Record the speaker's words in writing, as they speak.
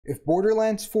If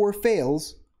Borderlands 4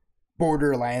 fails,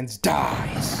 Borderlands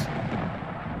dies.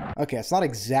 Okay, it's not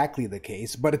exactly the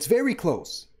case, but it's very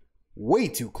close. Way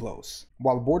too close.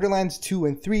 While Borderlands 2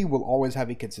 and 3 will always have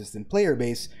a consistent player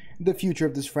base, the future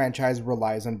of this franchise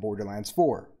relies on Borderlands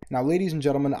 4. Now, ladies and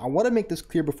gentlemen, I want to make this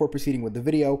clear before proceeding with the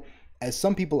video, as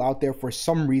some people out there for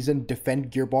some reason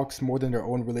defend Gearbox more than their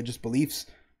own religious beliefs,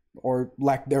 or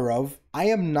lack thereof. I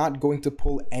am not going to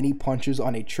pull any punches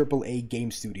on a AAA game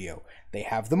studio. They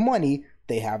have the money,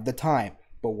 they have the time,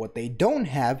 but what they don't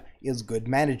have is good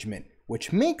management,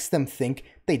 which makes them think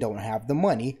they don't have the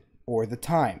money or the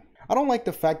time. I don't like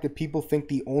the fact that people think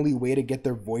the only way to get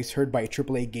their voice heard by a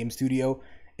AAA game studio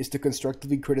is to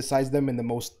constructively criticize them in the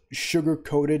most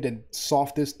sugar-coated and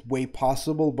softest way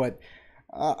possible, but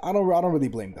I don't really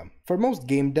blame them. For most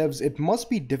game devs, it must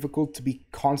be difficult to be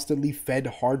constantly fed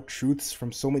hard truths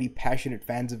from so many passionate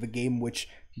fans of a game which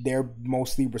they're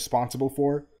mostly responsible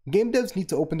for. Game devs need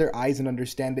to open their eyes and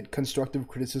understand that constructive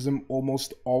criticism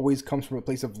almost always comes from a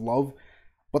place of love,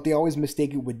 but they always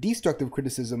mistake it with destructive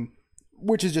criticism,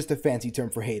 which is just a fancy term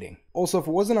for hating. Also, if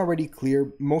it wasn't already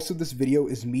clear, most of this video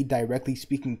is me directly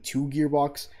speaking to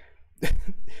Gearbox,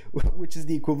 which is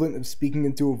the equivalent of speaking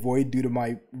into a void due to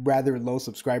my rather low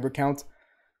subscriber count.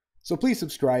 So please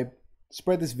subscribe,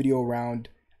 spread this video around,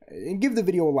 and give the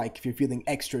video a like if you're feeling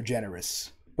extra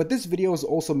generous. But this video is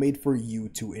also made for you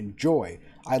to enjoy.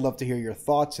 I'd love to hear your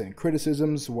thoughts and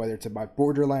criticisms, whether it's about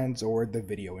Borderlands or the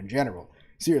video in general.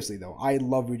 Seriously though, I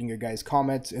love reading your guys'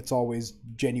 comments, it's always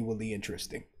genuinely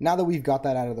interesting. Now that we've got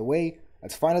that out of the way,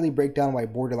 let's finally break down why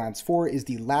Borderlands 4 is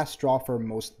the last straw for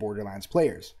most Borderlands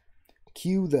players.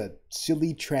 Cue the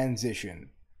silly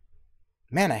transition.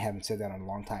 Man, I haven't said that in a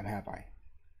long time, have I?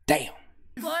 Damn!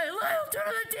 Fly a little, turn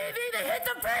on the TV, they hit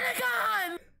the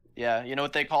Pentagon! Yeah, you know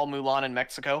what they call Mulan in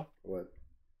Mexico? What?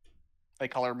 They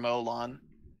call her Molan.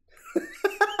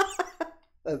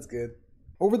 That's good.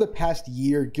 Over the past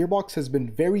year, Gearbox has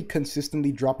been very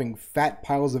consistently dropping fat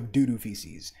piles of doo-doo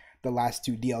feces. The last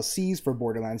two DLCs for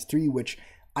Borderlands 3, which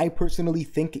I personally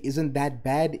think isn't that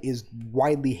bad, is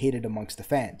widely hated amongst the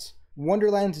fans.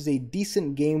 Wonderlands is a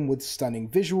decent game with stunning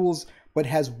visuals, but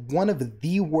has one of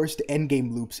the worst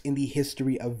endgame loops in the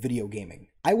history of video gaming.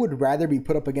 I would rather be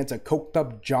put up against a coked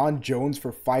up John Jones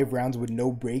for 5 rounds with no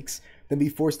breaks than be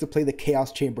forced to play the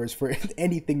Chaos Chambers for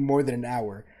anything more than an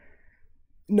hour.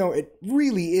 No, it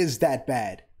really is that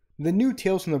bad. The new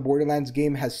Tales from the Borderlands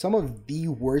game has some of the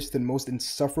worst and most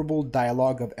insufferable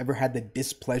dialogue I've ever had the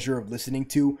displeasure of listening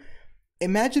to.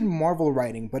 Imagine Marvel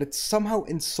writing, but it somehow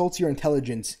insults your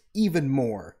intelligence even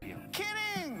more.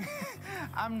 Kidding!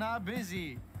 I'm not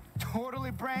busy.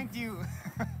 Totally pranked you.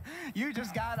 You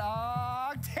just got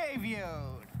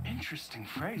Octavio'd. Interesting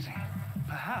phrasing.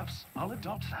 Perhaps I'll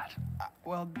adopt that.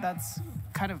 Well, that's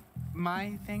kind of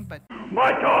my thing, but...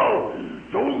 Michael!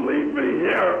 Don't leave me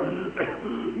here!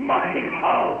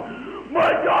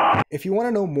 Michael! If you want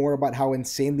to know more about how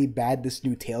insanely bad this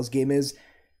new Tales game is,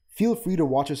 feel free to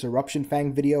watch this Eruption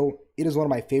Fang video. It is one of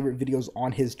my favorite videos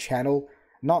on his channel.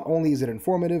 Not only is it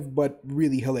informative, but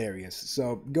really hilarious,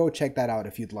 so go check that out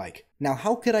if you'd like. Now,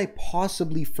 how could I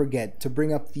possibly forget to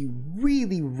bring up the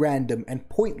really random and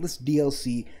pointless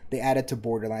DLC they added to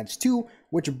Borderlands 2,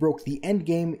 which broke the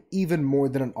endgame even more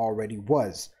than it already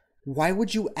was? Why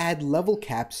would you add level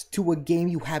caps to a game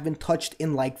you haven't touched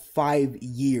in like 5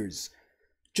 years?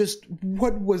 Just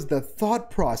what was the thought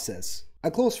process?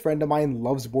 A close friend of mine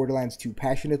loves Borderlands 2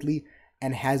 passionately,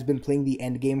 and has been playing the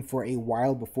endgame for a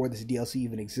while before this DLC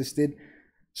even existed,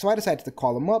 so I decided to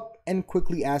call him up and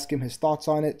quickly ask him his thoughts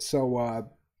on it, so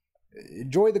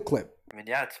enjoy the clip. I mean,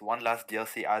 yeah, it's one last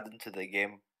DLC added to the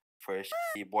game for a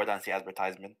Borderlands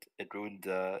advertisement. It ruined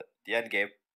the endgame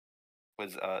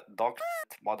with dog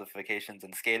modifications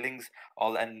and scalings.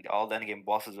 All the endgame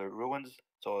bosses are ruined,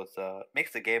 so it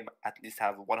makes the game at least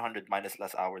have 100 minus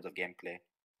less hours of gameplay.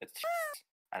 It's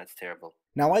and it's terrible.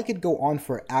 Now, I could go on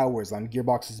for hours on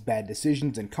Gearbox's bad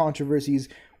decisions and controversies,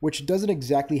 which doesn't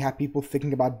exactly have people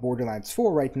thinking about Borderlands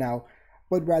 4 right now,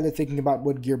 but rather thinking about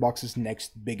what Gearbox's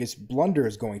next biggest blunder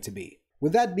is going to be.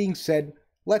 With that being said,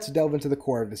 let's delve into the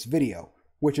core of this video,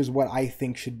 which is what I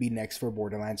think should be next for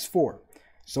Borderlands 4.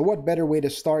 So what better way to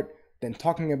start than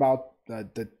talking about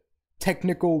the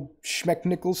technical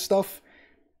Shmecnical stuff?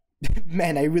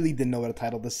 Man, I really didn't know what to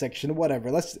title this section. Whatever,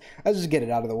 let's just get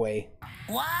it out of the way.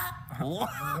 What? What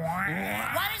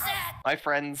is that? My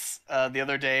friends the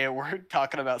other day were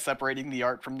talking about separating the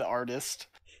art from the artist,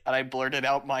 and I blurted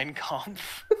out Mein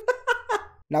Kampf.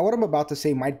 Now, what I'm about to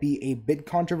say might be a bit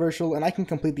controversial, and I can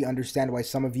completely understand why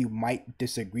some of you might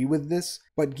disagree with this,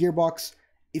 but Gearbox,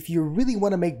 if you really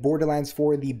want to make Borderlands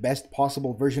 4 the best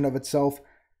possible version of itself,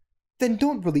 then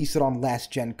don't release it on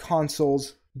last-gen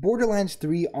consoles. Borderlands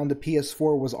 3 on the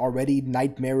PS4 was already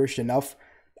nightmarish enough.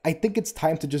 I think it's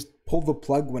time to just pull the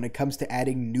plug when it comes to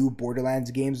adding new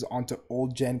Borderlands games onto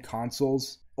old-gen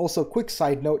consoles. Also, quick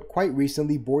side note, quite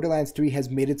recently, Borderlands 3 has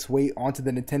made its way onto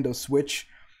the Nintendo Switch.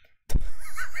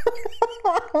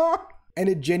 And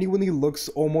it genuinely looks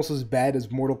almost as bad as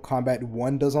Mortal Kombat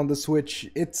 1 does on the Switch.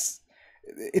 It's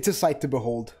a sight to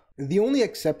behold. The only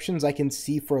exceptions I can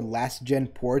see for last-gen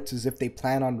ports is if they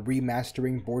plan on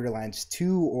remastering Borderlands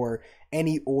 2 or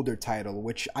any older title,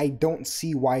 which I don't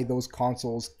see why those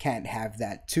consoles can't have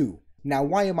that too. Now,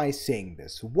 why am I saying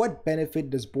this? What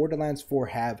benefit does Borderlands 4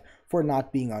 have for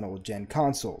not being on old-gen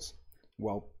consoles?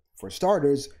 Well, for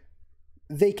starters,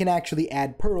 they can actually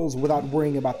add pearls without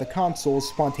worrying about the consoles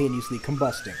spontaneously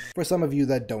combusting. For some of you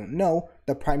that don't know,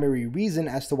 the primary reason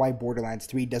as to why Borderlands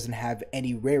 3 doesn't have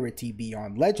any rarity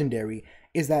beyond Legendary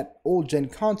is that old-gen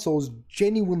consoles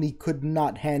genuinely could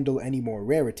not handle any more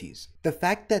rarities. The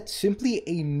fact that simply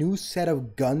a new set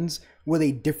of guns with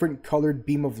a different colored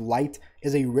beam of light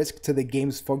is a risk to the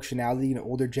game's functionality in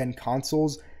older-gen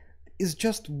consoles is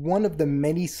just one of the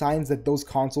many signs that those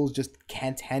consoles just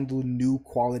can't handle new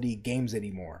quality games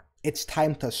anymore. It's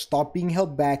time to stop being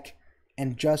held back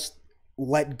and just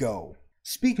let go.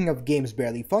 Speaking of games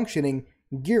barely functioning,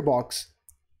 Gearbox,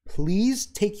 please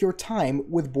take your time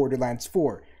with Borderlands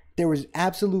 4. There is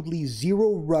absolutely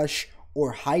zero rush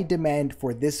or high demand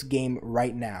for this game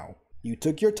right now. You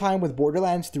took your time with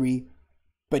Borderlands 3,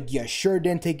 but you sure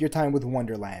didn't take your time with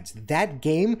Wonderlands. That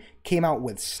game came out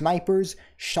with snipers,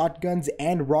 shotguns,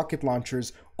 and rocket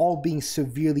launchers all being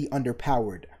severely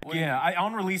underpowered. Yeah,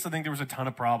 on release, I think there was a ton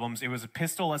of problems. It was a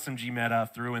pistol SMG meta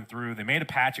through and through. They made a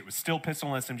patch, it was still pistol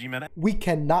SMG meta. We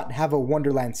cannot have a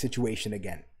Wonderlands situation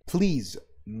again. Please,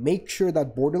 make sure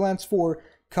that Borderlands 4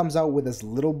 comes out with as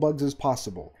little bugs as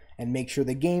possible, and make sure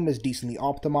the game is decently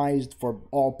optimized for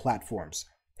all platforms.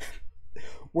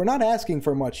 We're not asking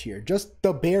for much here, just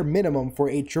the bare minimum for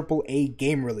a AAA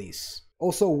game release.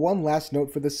 Also, one last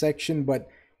note for this section, but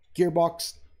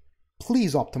Gearbox,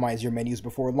 please optimize your menus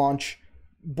before launch.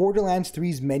 Borderlands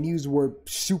 3's menus were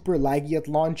super laggy at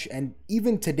launch, and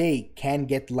even today can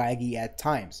get laggy at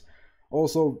times.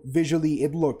 Also, visually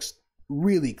it looks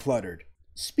really cluttered.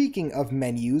 Speaking of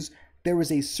menus, there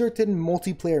is a certain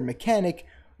multiplayer mechanic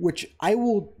which I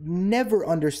will never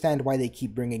understand why they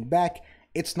keep bringing back.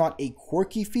 It's not a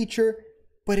quirky feature,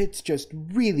 but it's just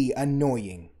really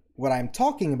annoying. What I'm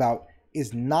talking about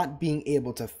is not being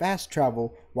able to fast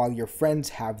travel while your friends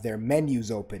have their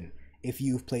menus open. If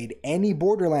you've played any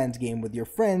Borderlands game with your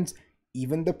friends,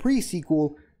 even the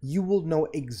pre-sequel, you will know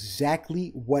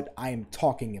exactly what I'm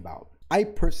talking about. I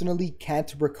personally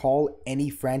can't recall any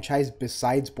franchise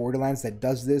besides Borderlands that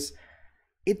does this.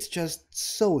 It's just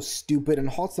so stupid and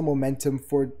halts the momentum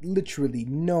for literally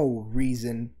no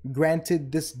reason.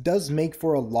 Granted, this does make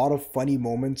for a lot of funny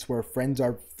moments where friends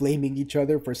are flaming each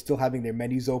other for still having their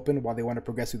menus open while they want to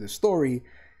progress through the story,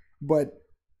 but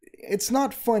it's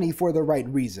not funny for the right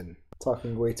reason.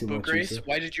 Talking way too much. Blue Grace,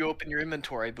 why did you open your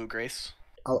inventory, Blue Grace?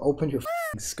 I'll open your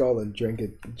skull and drink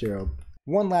it, Gerald.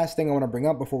 One last thing I want to bring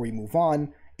up before we move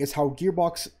on is how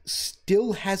Gearbox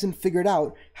still hasn't figured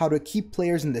out how to keep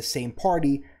players in the same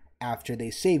party after they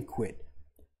save quit.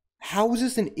 How is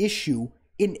this an issue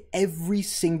in every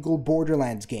single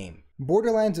Borderlands game?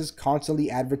 Borderlands is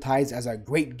constantly advertised as a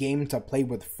great game to play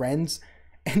with friends,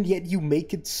 and yet you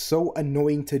make it so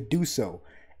annoying to do so.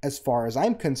 As far as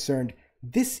I'm concerned,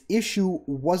 this issue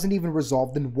wasn't even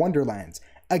resolved in Wonderlands,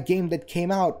 a game that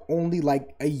came out only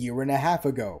like a year and a half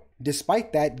ago.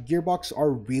 Despite that, Gearbox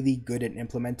are really good at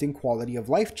implementing quality of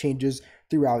life changes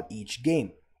throughout each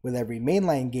game, with every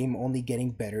mainline game only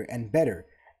getting better and better.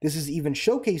 This is even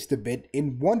showcased a bit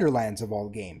in Wonderlands of all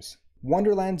games.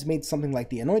 Wonderlands made something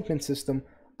like the anointment system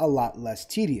a lot less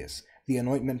tedious. The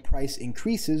anointment price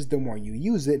increases the more you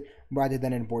use it, rather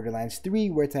than in Borderlands 3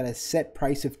 where it's at a set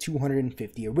price of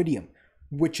 250 iridium,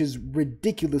 which is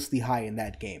ridiculously high in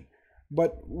that game.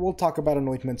 But we'll talk about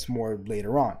anointments more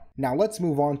later on. Now let's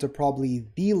move on to probably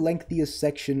the lengthiest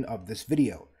section of this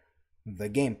video, the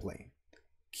gameplay.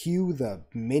 Cue the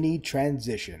mini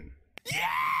transition.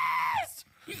 Yes!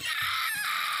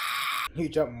 You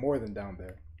jumped more than down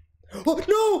there. Oh,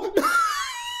 no!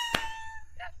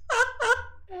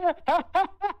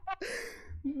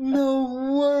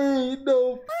 No way!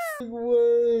 No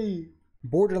way!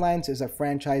 Borderlands is a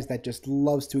franchise that just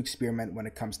loves to experiment when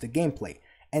it comes to gameplay,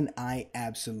 and I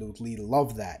absolutely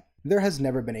love that. There has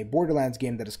never been a Borderlands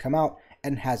game that has come out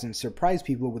and hasn't surprised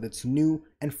people with its new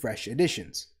and fresh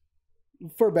additions.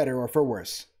 For better or for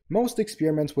worse. Most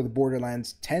experiments with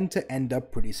Borderlands tend to end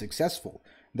up pretty successful.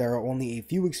 there are only a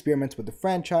few experiments with the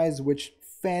franchise which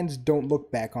fans don't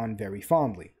look back on very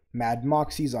fondly. Mad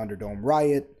Moxie's Underdome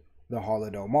Riot, the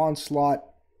Holodome Onslaught,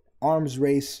 Arms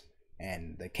Race,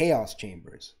 and the Chaos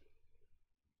Chambers.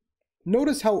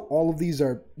 Notice how all of these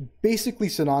are basically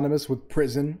synonymous with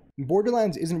prison.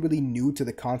 Borderlands isn't really new to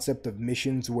the concept of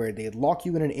missions where they lock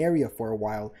you in an area for a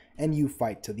while and you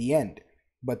fight to the end.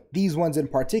 But these ones in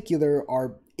particular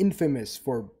are infamous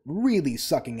for really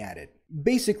sucking at it.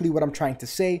 Basically what I'm trying to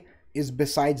say is,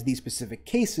 besides these specific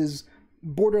cases,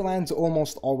 Borderlands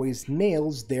almost always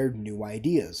nails their new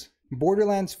ideas.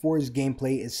 Borderlands 4's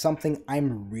gameplay is something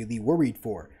I'm really worried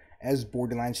for, as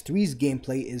Borderlands 3's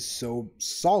gameplay is so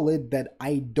solid that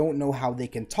I don't know how they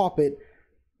can top it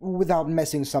without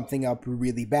messing something up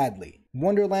really badly.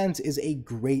 Wonderlands is a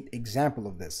great example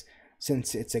of this,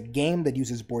 since it's a game that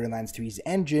uses Borderlands 3's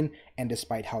engine, and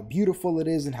despite how beautiful it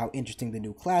is and how interesting the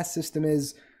new class system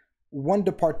is, one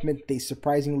department they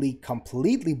surprisingly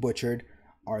completely butchered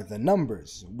are the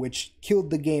numbers, which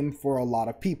killed the game for a lot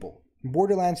of people.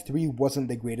 Borderlands 3 wasn't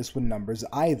the greatest with numbers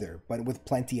either, but with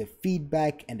plenty of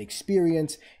feedback and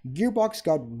experience, Gearbox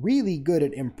got really good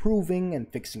at improving and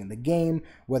fixing the game,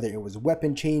 whether it was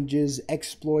weapon changes,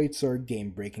 exploits, or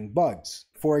game-breaking bugs.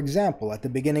 For example, at the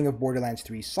beginning of Borderlands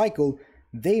 3's cycle,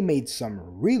 they made some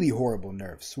really horrible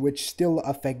nerfs, which still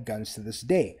affect guns to this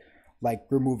day, like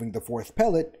removing the fourth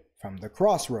pellet from the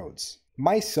crossroads.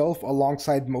 Myself,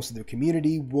 alongside most of the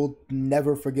community, will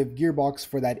never forgive Gearbox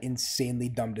for that insanely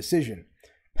dumb decision.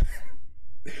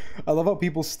 I love how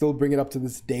people still bring it up to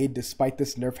this day despite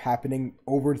this nerf happening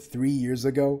over 3 years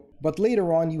ago. But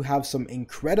later on you have some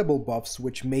incredible buffs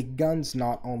which make guns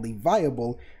not only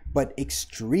viable, but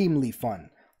extremely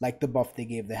fun, like the buff they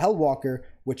gave the Hellwalker,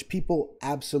 which people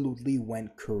absolutely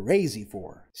went crazy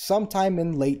for. Sometime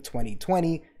in late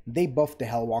 2020, they buffed the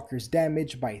Hellwalker's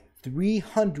damage by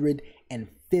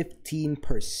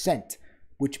 315%,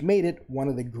 which made it one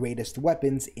of the greatest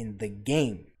weapons in the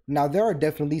game. Now there are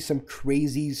definitely some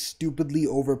crazy, stupidly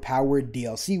overpowered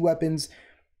DLC weapons,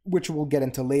 which we'll get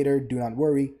into later, do not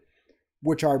worry,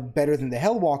 which are better than the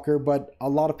Hellwalker, but a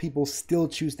lot of people still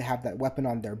choose to have that weapon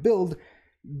on their build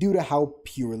due to how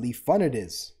purely fun it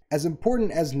is. As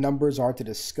important as numbers are to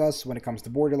discuss when it comes to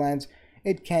Borderlands,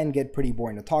 it can get pretty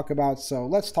boring to talk about, so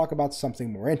let's talk about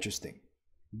something more interesting.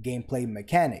 Gameplay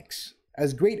mechanics.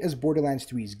 As great as Borderlands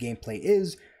 3's gameplay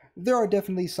is, there are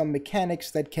definitely some mechanics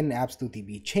that can absolutely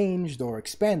be changed or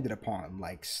expanded upon,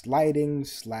 like sliding,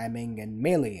 slamming, and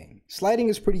meleeing. Sliding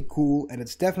is pretty cool, and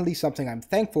it's definitely something I'm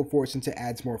thankful for since it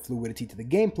adds more fluidity to the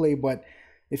gameplay, but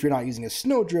if you're not using a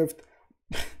snowdrift,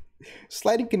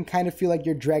 sliding can kind of feel like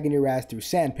you're dragging your ass through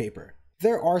sandpaper.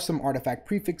 There are some artifact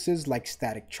prefixes like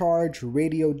Static Charge,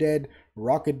 Radio Dead,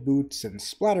 Rocket Boots, and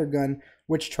Splattergun,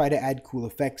 which try to add cool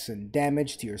effects and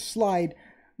damage to your slide,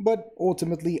 but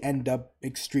ultimately end up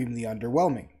extremely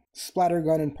underwhelming.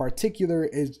 Splattergun in particular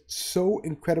is so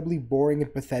incredibly boring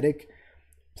and pathetic,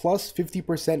 plus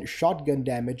 50% shotgun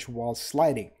damage while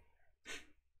sliding.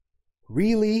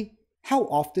 Really? How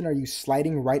often are you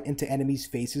sliding right into enemies'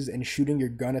 faces and shooting your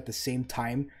gun at the same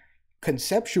time?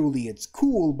 Conceptually it's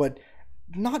cool, but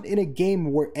not in a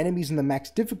game where enemies in the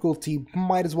max difficulty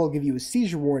might as well give you a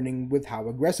seizure warning with how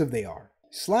aggressive they are.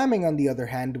 Slamming, on the other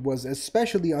hand, was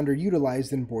especially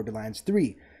underutilized in Borderlands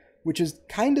 3, which is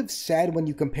kind of sad when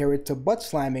you compare it to butt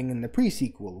slamming in the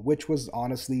pre-sequel, which was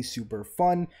honestly super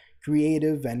fun,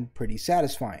 creative, and pretty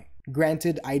satisfying.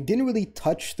 Granted, I didn't really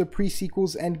touch the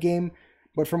pre-sequel's endgame,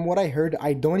 but from what I heard,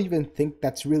 I don't even think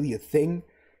that's really a thing,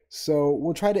 so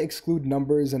we'll try to exclude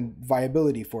numbers and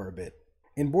viability for a bit.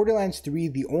 In Borderlands 3,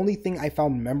 the only thing I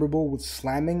found memorable with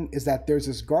slamming is that there's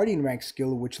this Guardian rank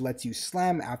skill which lets you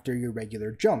slam after your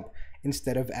regular jump,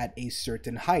 instead of at a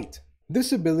certain height.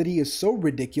 This ability is so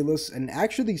ridiculous and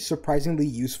actually surprisingly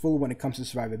useful when it comes to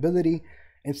survivability.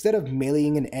 Instead of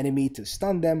meleeing an enemy to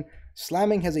stun them,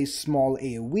 slamming has a small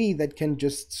AoE that can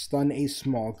just stun a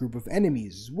small group of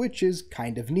enemies, which is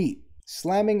kind of neat.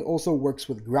 Slamming also works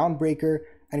with Groundbreaker,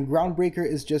 and Groundbreaker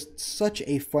is just such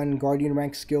a fun Guardian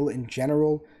rank skill in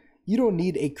general. You don't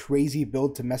need a crazy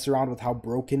build to mess around with how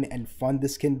broken and fun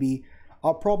this can be.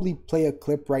 I'll probably play a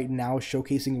clip right now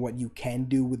showcasing what you can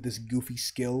do with this goofy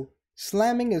skill.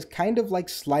 Slamming is kind of like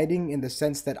sliding in the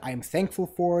sense that I'm thankful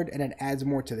for it and it adds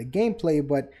more to the gameplay,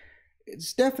 but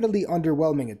it's definitely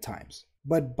underwhelming at times.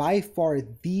 But by far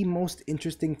the most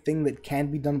interesting thing that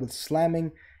can be done with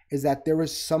slamming is that there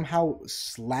is somehow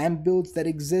slam builds that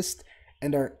exist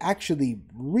and are actually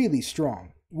really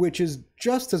strong, which is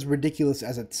just as ridiculous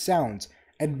as it sounds,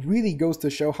 and really goes to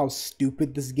show how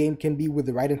stupid this game can be with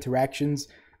the right interactions.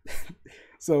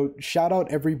 So shout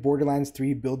out every Borderlands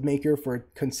 3 build maker for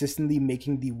consistently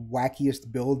making the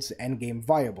wackiest builds endgame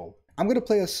viable. I'm going to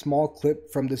play a small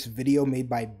clip from this video made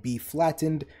by B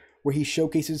Flattened where he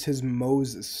showcases his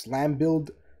Moe's slam build.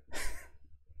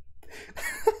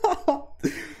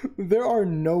 There are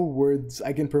no words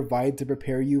I can provide to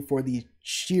prepare you for the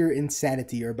sheer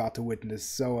insanity you're about to witness,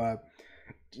 so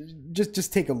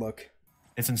just take a look.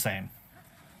 It's insane.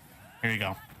 Here you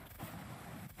go.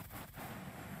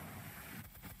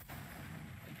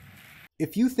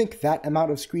 If you think that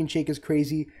amount of screen shake is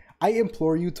crazy, I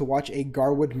implore you to watch a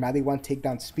Garwood Maliwan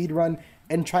takedown speedrun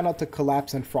and try not to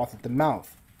collapse and froth at the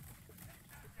mouth.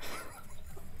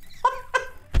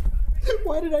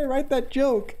 Why did I write that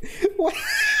joke?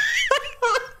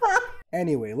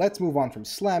 Anyway, let's move on from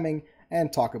slamming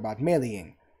and talk about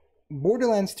meleeing.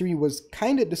 Borderlands 3 was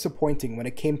kinda disappointing when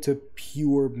it came to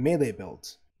pure melee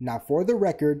builds. Now for the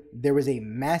record, there is a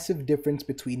massive difference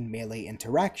between melee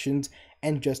interactions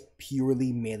and just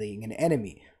purely meleeing an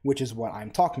enemy, which is what I'm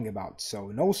talking about. So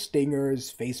no stingers,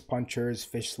 face punchers,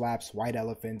 fish slaps, white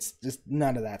elephants, just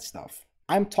none of that stuff.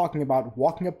 I'm talking about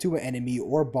walking up to an enemy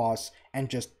or boss and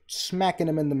just smacking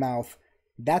him in the mouth.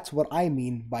 That's what I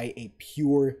mean by a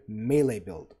pure melee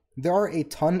build. There are a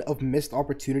ton of missed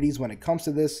opportunities when it comes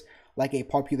to this. Like a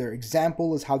popular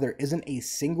example is how there isn't a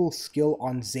single skill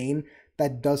on Zane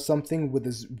that does something with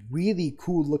this really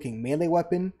cool looking melee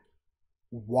weapon.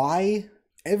 Why?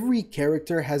 Every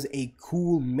character has a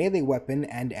cool melee weapon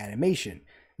and animation.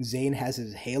 Zane has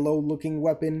his halo looking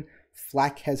weapon,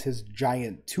 Flak has his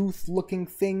giant tooth looking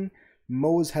thing,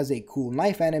 Moe's has a cool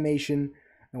knife animation,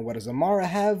 and what does Amara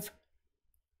have?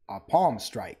 A palm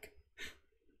strike.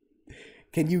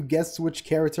 Can you guess which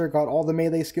character got all the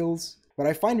melee skills? What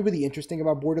I find really interesting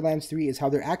about Borderlands 3 is how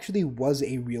there actually was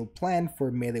a real plan for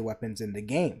melee weapons in the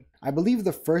game. I believe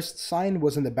the first sign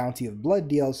was in the Bounty of Blood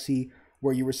DLC,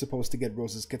 where you were supposed to get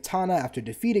Rose's katana after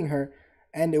defeating her,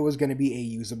 and it was going to be a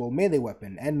usable melee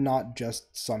weapon, and not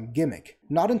just some gimmick.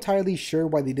 Not entirely sure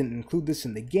why they didn't include this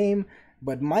in the game,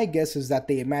 but my guess is that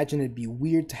they imagine it'd be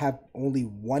weird to have only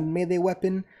one melee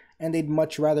weapon, and they'd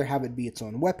much rather have it be its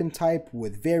own weapon type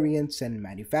with variants and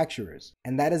manufacturers.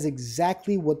 And that is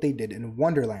exactly what they did in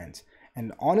Wonderlands,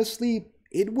 and honestly,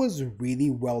 it was really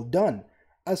well done,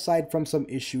 aside from some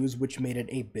issues which made it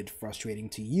a bit frustrating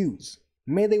to use.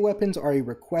 Melee weapons are a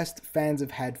request fans have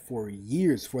had for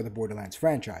years for the Borderlands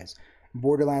franchise.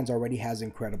 Borderlands already has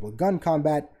incredible gun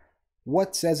combat.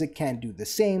 What says it can't do the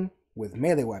same with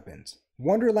melee weapons?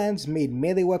 Wonderlands made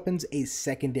melee weapons a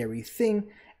secondary thing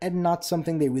and not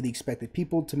something they really expected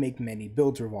people to make many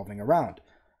builds revolving around.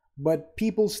 But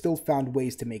people still found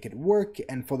ways to make it work,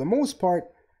 and for the most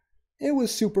part, it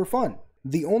was super fun.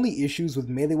 The only issues with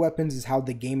melee weapons is how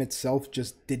the game itself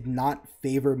just did not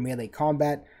favor melee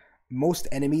combat. Most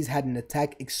enemies had an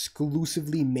attack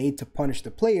exclusively made to punish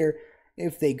the player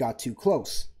if they got too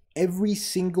close. Every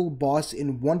single boss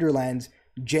in Wonderlands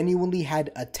genuinely had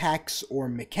attacks or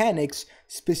mechanics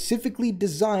specifically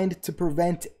designed to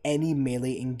prevent any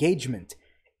melee engagement.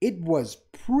 It was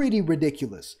pretty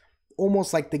ridiculous,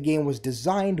 almost like the game was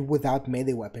designed without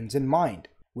melee weapons in mind.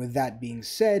 With that being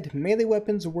said, melee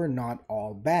weapons were not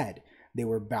all bad. They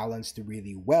were balanced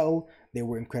really well, they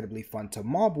were incredibly fun to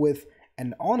mob with,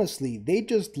 and honestly, they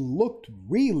just looked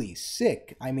really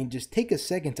sick. I mean, just take a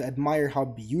second to admire how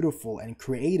beautiful and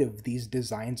creative these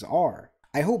designs are.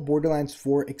 I hope Borderlands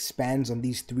 4 expands on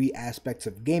these three aspects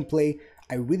of gameplay.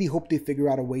 I really hope they figure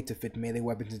out a way to fit melee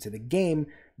weapons into the game,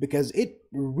 because it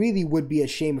really would be a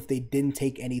shame if they didn't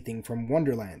take anything from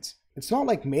Wonderlands. It's not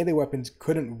like melee weapons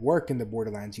couldn't work in the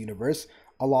Borderlands universe.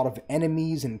 A lot of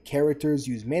enemies and characters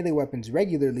use melee weapons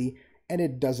regularly, and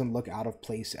it doesn't look out of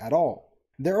place at all.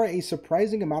 There are a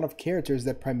surprising amount of characters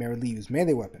that primarily use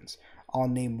melee weapons. I'll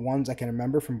name ones I can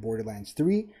remember from Borderlands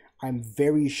 3. I'm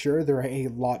very sure there are a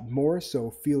lot more, so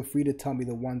feel free to tell me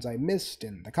the ones I missed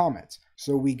in the comments.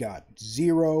 So we got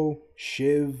Zero,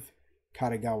 Shiv,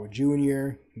 Katagawa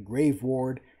Jr., Grave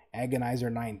Ward,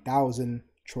 Agonizer 9000,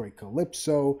 Troy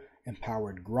Calypso,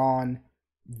 Empowered Gron,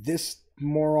 this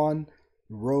moron,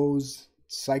 Rose,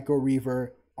 Psycho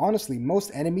Reaver. Honestly, most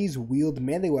enemies wield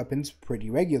melee weapons pretty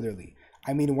regularly.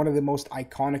 I mean, one of the most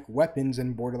iconic weapons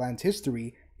in Borderlands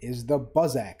history is the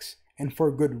Buzz Axe, and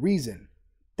for good reason.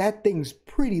 That thing's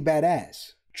pretty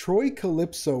badass. Troy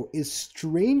Calypso is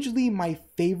strangely my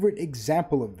favorite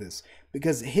example of this,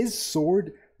 because his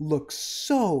sword looks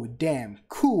so damn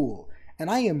cool,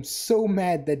 and I am so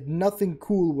mad that nothing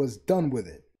cool was done with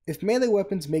it. If melee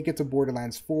weapons make it to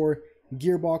Borderlands 4,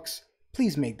 Gearbox,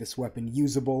 please make this weapon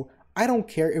usable. I don't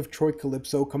care if Troy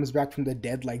Calypso comes back from the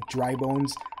dead like Dry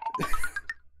Bones.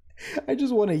 I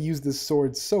just want to use this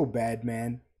sword so bad,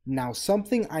 man. Now,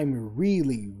 something I'm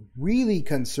really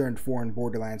concerned for in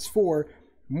Borderlands 4,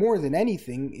 more than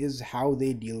anything, is how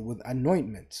they deal with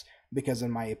anointments. Because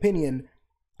in my opinion,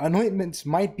 anointments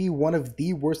might be one of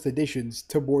the worst additions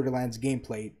to Borderlands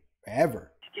gameplay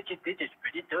ever. Get your bitches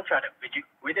pretty. Don't try to fidget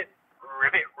with it.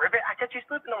 Ribbit. I got you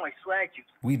slipping on my swag juice.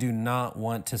 We do not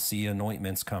want to see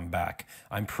anointments come back.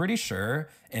 I'm pretty sure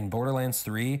in Borderlands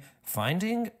 3,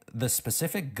 finding the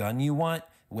specific gun you want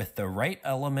with the right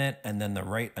element and then the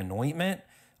right anointment,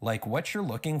 like what you're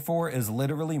looking for is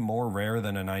literally more rare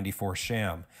than a 94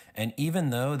 sham. And even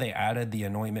though they added the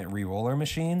anointment reroller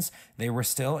machines, they were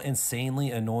still insanely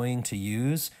annoying to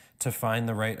use to find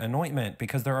the right anointment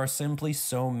because there are simply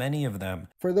so many of them.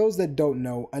 For those that don't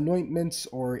know, anointments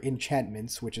or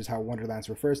enchantments, which is how Wonderlands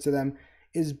refers to them,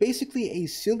 is basically a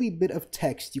silly bit of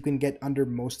text you can get under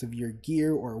most of your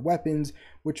gear or weapons,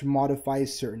 which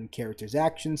modifies certain characters'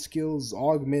 action skills,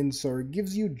 augments, or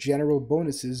gives you general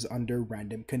bonuses under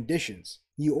random conditions.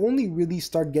 You only really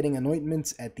start getting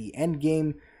anointments at the end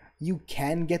game. You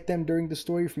can get them during the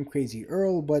story from Crazy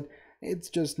Earl, but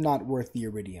it's just not worth the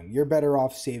iridium. You're better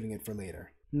off saving it for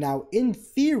later. Now, in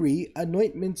theory,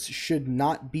 anointments should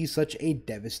not be such a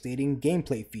devastating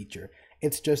gameplay feature.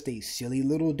 It's just a silly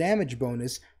little damage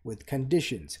bonus with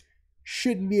conditions.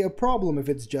 Shouldn't be a problem if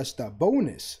it's just a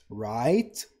bonus,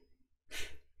 right?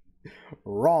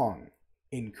 Wrong.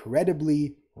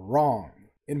 Incredibly wrong.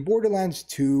 In Borderlands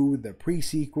 2, the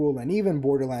pre-sequel, and even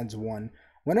Borderlands 1,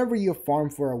 whenever you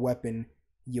farm for a weapon,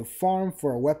 you farm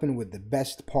for a weapon with the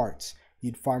best parts.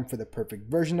 You'd farm for the perfect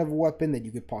version of a weapon that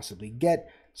you could possibly get,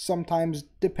 sometimes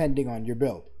depending on your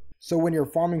build. So when you're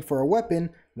farming for a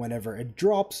weapon, whenever it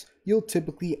drops, you'll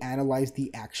typically analyze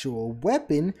the actual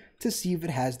weapon to see if it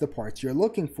has the parts you're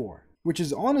looking for, which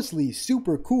is honestly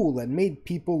super cool and made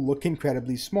people look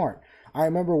incredibly smart. I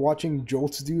remember watching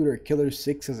Jolt's Dude or Killer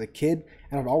 6 as a kid,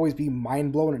 and I'd always be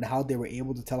mind blown at how they were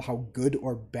able to tell how good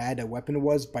or bad a weapon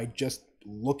was by just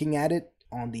looking at it.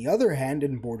 On the other hand,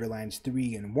 in Borderlands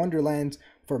 3 and Wonderlands,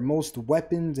 for most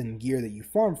weapons and gear that you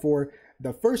farm for,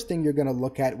 the first thing you're going to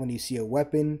look at when you see a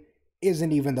weapon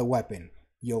isn't even the weapon.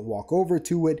 You'll walk over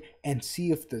to it and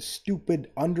see if the stupid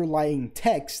underlying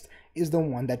text is the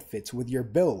one that fits with your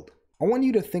build. I want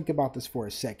you to think about this for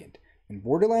a second. In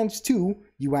Borderlands 2,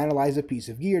 you analyze a piece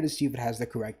of gear to see if it has the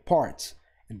correct parts.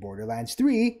 In Borderlands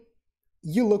 3,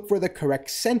 you look for the correct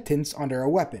sentence under a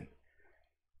weapon.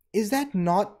 Is that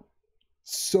not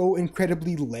so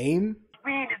incredibly lame?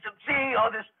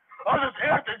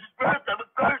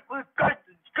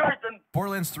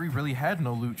 Borderlands 3 really had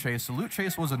no loot chase. The loot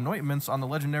chase was anointments on the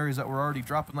legendaries that were already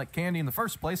dropping like candy in the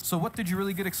first place. So what did you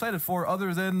really get excited for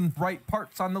other than right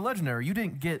parts on the legendary? You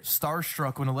didn't get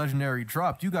starstruck when a legendary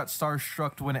dropped. You got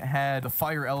starstruck when it had the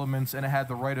fire elements and it had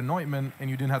the right anointment and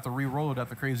you didn't have to re-roll it at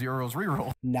the Crazy Earl's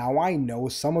reroll. Now I know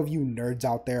some of you nerds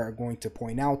out there are going to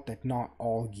point out that not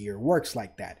all gear works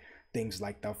like that. Things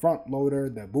like the front loader,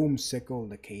 the boom sickle,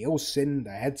 the Chaosin, the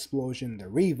headsplosion, the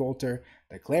revolter,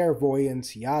 the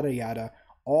clairvoyance, yada yada,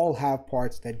 all have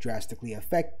parts that drastically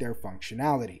affect their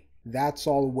functionality. That's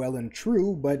all well and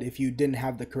true, but if you didn't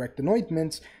have the correct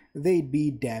anointments, they'd be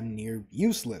damn near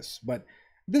useless. But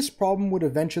this problem would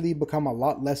eventually become a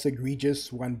lot less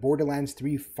egregious when Borderlands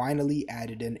 3 finally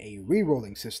added in a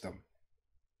rerolling system.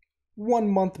 1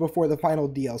 month before the final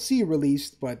DLC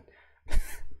released, but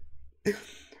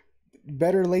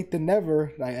better late than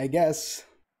never, I guess.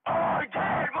 I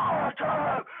did my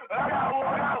job, and I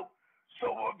want out. So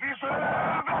if you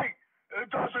serve me, it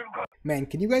doesn't go. Man,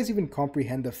 can you guys even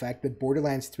comprehend the fact that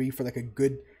Borderlands 3 for like a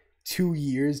good 2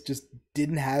 years just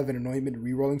didn't have an anointment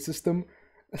rerolling system?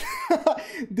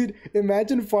 Dude,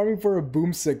 imagine farming for a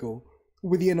boomsicle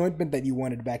with the anointment that you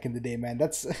wanted back in the day, man.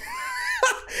 That's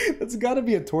that's gotta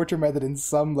be a torture method in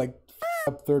some like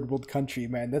up third world country,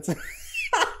 man. That's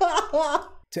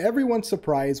To everyone's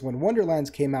surprise, when Wonderlands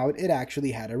came out, it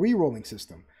actually had a rerolling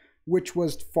system, which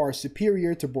was far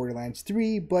superior to Borderlands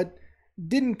 3, but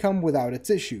didn't come without its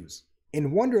issues.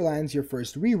 In Wonderlands, your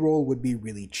first reroll would be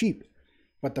really cheap,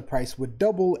 but the price would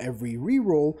double every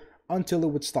reroll until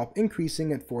it would stop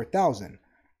increasing at 4,000,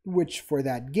 which for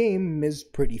that game is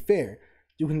pretty fair.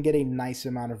 You can get a nice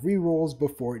amount of rerolls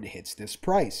before it hits this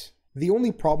price. The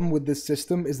only problem with this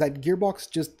system is that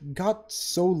Gearbox just got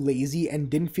so lazy and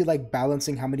didn't feel like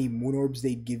balancing how many moon orbs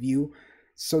they'd give you,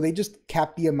 so they just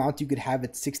capped the amount you could have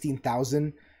at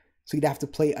 16,000, so you'd have to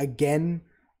play again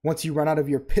once you run out of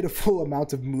your pitiful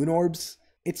amount of moon orbs.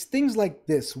 It's things like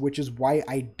this which is why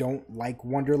I don't like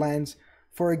Wonderlands.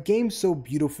 For a game so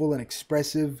beautiful and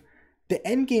expressive, the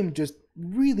endgame just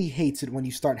really hates it when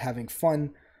you start having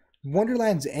fun,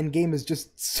 Wonderland's endgame is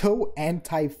just so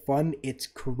anti-fun, it's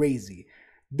crazy.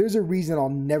 There's a reason I'll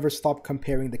never stop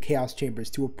comparing the Chaos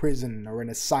Chambers to a prison or an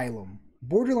asylum.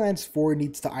 Borderlands 4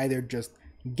 needs to either just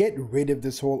get rid of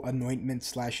this whole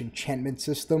anointment/enchantment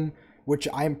system, which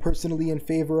I'm personally in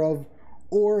favor of,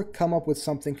 or come up with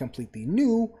something completely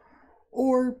new,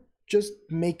 or just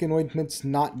make anointments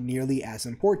not nearly as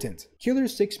important.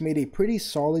 Killer6 made a pretty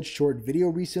solid short video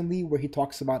recently where he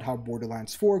talks about how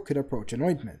Borderlands 4 could approach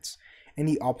anointments, and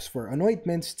he opts for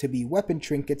anointments to be weapon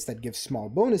trinkets that give small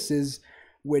bonuses,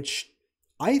 which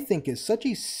I think is such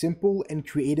a simple and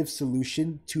creative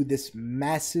solution to this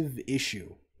massive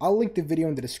issue. I'll link the video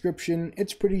in the description.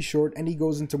 It's pretty short and he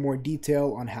goes into more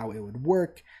detail on how it would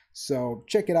work, so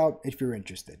check it out if you're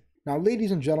interested. Now,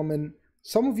 ladies and gentlemen,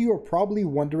 some of you are probably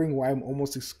wondering why I'm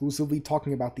almost exclusively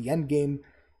talking about the endgame.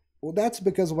 Well, that's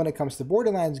because when it comes to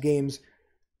Borderlands games,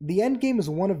 the endgame is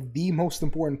one of the most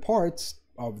important parts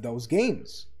of those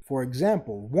games. For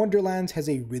example, Wonderlands has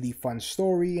a really fun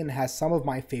story and has some of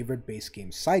my favorite base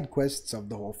game side quests of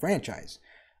the whole franchise,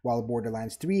 while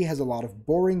Borderlands 3 has a lot of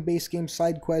boring base game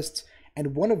side quests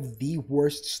and one of the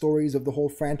worst stories of the whole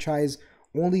franchise,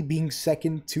 only being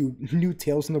second to New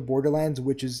Tales from the Borderlands,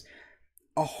 which is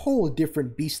a whole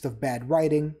different beast of bad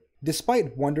writing.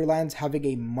 Despite Wonderlands having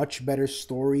a much better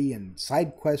story and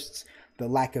side quests, the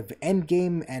lack of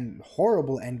endgame and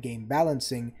horrible endgame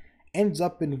balancing ends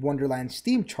up in Wonderland's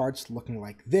Steam charts looking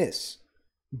like this.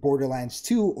 Borderlands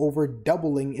 2 over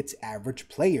doubling its average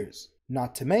players.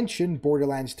 Not to mention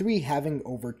Borderlands 3 having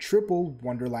over triple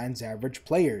Wonderland's average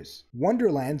players.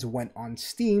 Wonderlands went on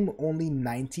Steam only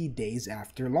 90 days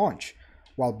after launch,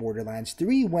 while Borderlands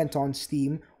 3 went on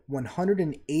Steam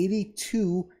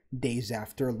 182 days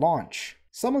after launch.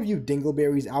 Some of you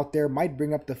dingleberries out there might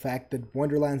bring up the fact that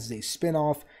Wonderlands is a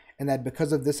spin-off and that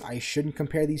because of this I shouldn't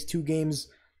compare these two games.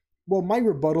 Well, my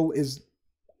rebuttal is,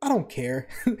 I don't care.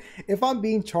 If I'm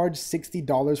being charged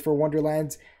 $60 for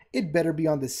Wonderlands, it better be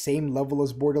on the same level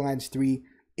as Borderlands 3,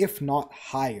 if not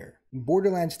higher.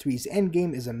 Borderlands 3's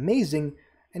endgame is amazing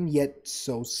and yet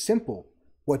so simple.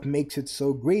 What makes it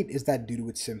so great is that due to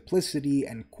its simplicity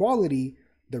and quality,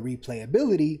 the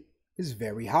replayability is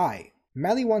very high.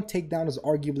 Maliwan Takedown is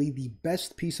arguably the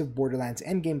best piece of Borderlands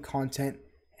endgame content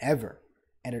ever,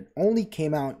 and it only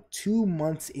came out 2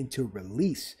 months into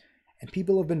release, and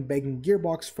people have been begging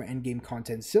Gearbox for endgame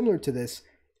content similar to this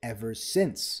ever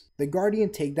since. The Guardian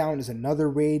Takedown is another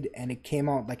raid, and it came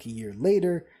out like a year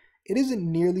later. It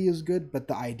isn't nearly as good, but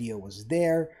the idea was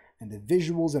there, and the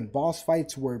visuals and boss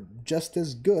fights were just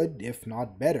as good, if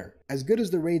not better. As good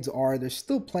as the raids are, there's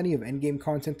still plenty of endgame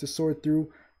content to sort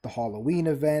through. The Halloween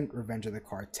event, Revenge of the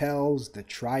Cartels, the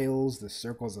Trials, the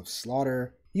Circles of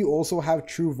Slaughter. You also have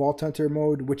True Vault Hunter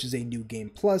mode, which is a new game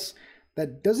plus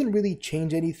that doesn't really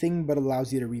change anything but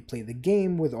allows you to replay the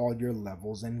game with all your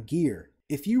levels and gear.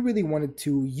 If you really wanted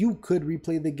to, you could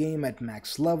replay the game at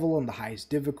max level on the highest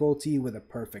difficulty with a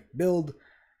perfect build.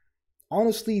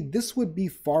 Honestly, this would be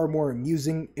far more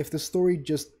amusing if the story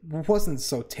just wasn't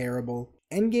so terrible.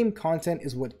 Endgame content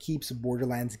is what keeps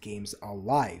Borderlands games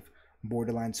alive.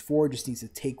 Borderlands 4 just needs to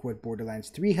take what Borderlands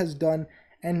 3 has done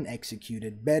and execute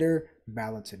it better,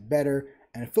 balance it better,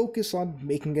 and focus on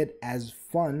making it as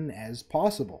fun as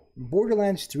possible.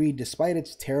 Borderlands 3, despite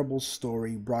its terrible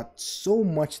story, brought so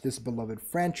much to this beloved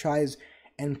franchise,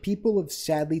 and people have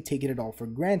sadly taken it all for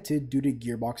granted due to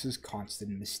Gearbox's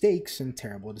constant mistakes and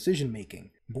terrible decision making.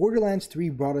 Borderlands 3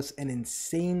 brought us an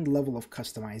insane level of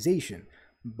customization,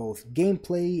 both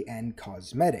gameplay and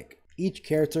cosmetic. Each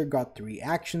character got 3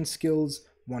 action skills,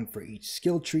 one for each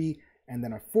skill tree, and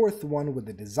then a 4th one with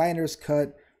the designer's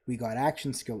cut. We got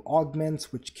action skill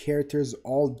augments, which characters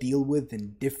all deal with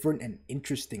in different and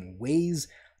interesting ways,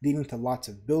 leading to lots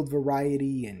of build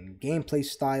variety and gameplay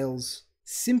styles.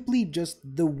 Simply just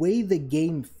the way the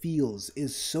game feels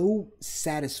is so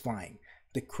satisfying.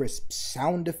 The crisp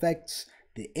sound effects,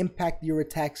 the impact your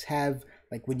attacks have,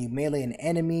 like when you melee an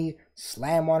enemy,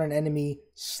 slam on an enemy,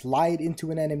 slide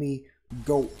into an enemy,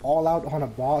 go all out on a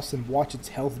boss and watch its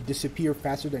health disappear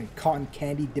faster than cotton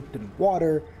candy dipped in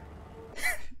water.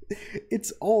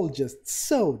 It's all just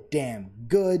so damn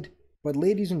good. But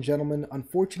ladies and gentlemen,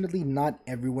 unfortunately not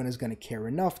everyone is going to care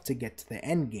enough to get to the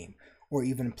end game, or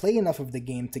even play enough of the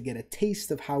game to get a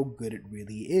taste of how good it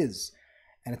really is.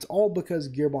 And it's all because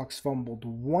Gearbox fumbled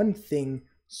one thing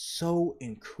so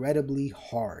incredibly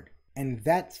hard. And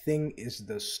that thing is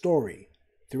the story.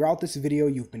 Throughout this video,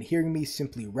 you've been hearing me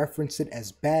simply reference it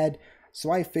as bad,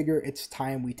 so I figure it's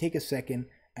time we take a second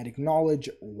and acknowledge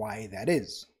why that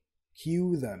is.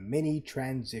 Cue the mini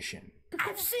transition.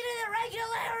 I've seen an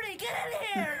irregularity! Get in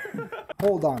here!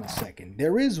 Hold on a second,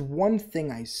 there is one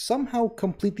thing I somehow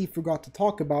completely forgot to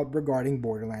talk about regarding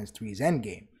Borderlands 3's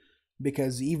endgame.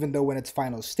 Because even though in its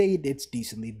final state it's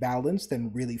decently balanced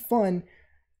and really fun,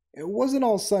 it wasn't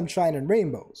all sunshine and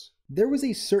rainbows. There was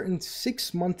a certain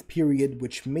 6-month period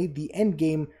which made the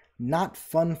endgame not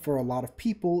fun for a lot of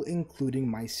people, including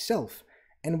myself,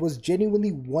 and was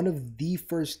genuinely one of the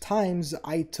first times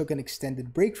I took an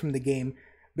extended break from the game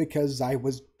because I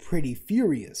was pretty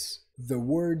furious. The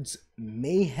words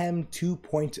Mayhem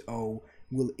 2.0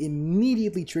 will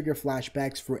immediately trigger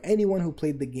flashbacks for anyone who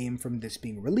played the game from this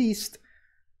being released,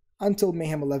 until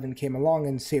Mayhem 11 came along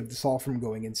and saved us all from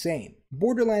going insane.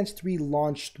 Borderlands 3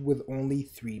 launched with only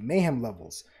 3 Mayhem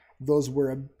levels. Those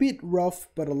were a bit rough,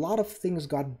 but a lot of things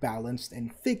got balanced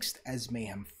and fixed as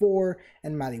Mayhem 4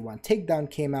 and Maliwan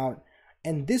Takedown came out,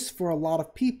 and this for a lot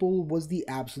of people was the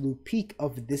absolute peak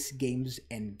of this game's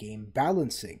endgame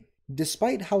balancing.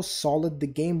 Despite how solid the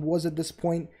game was at this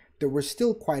point, there were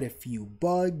still quite a few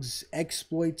bugs,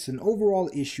 exploits, and overall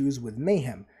issues with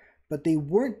Mayhem, but they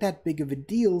weren't that big of a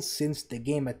deal since the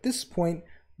game at this point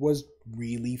was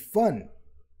really fun,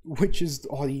 which is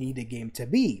all you need a game to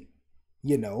be.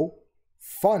 You know,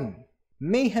 fun.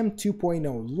 Mayhem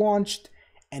 2.0 launched,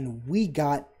 and we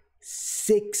got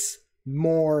 6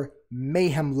 more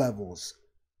Mayhem levels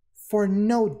for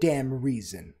no damn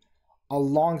reason,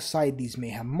 alongside these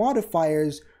Mayhem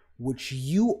modifiers, which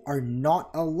you are not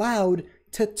allowed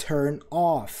to turn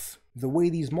off. The way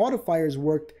these modifiers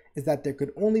worked is that there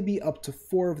could only be up to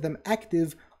 4 of them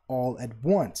active all at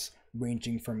once,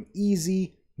 ranging from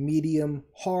easy, medium,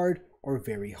 hard, or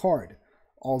very hard,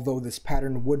 although this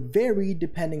pattern would vary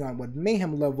depending on what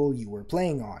Mayhem level you were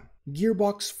playing on.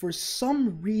 Gearbox, for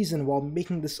some reason while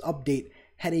making this update,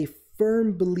 had a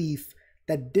firm belief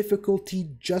that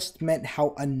difficulty just meant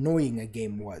how annoying a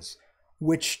game was,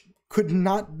 which could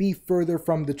not be further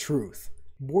from the truth.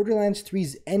 Borderlands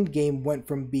 3's endgame went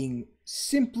from being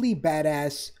simply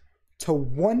badass to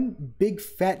one big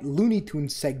fat Looney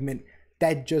Tunes segment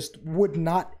that just would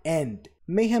not end.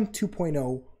 Mayhem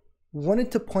 2.0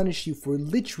 wanted to punish you for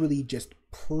literally just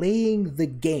playing the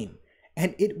game,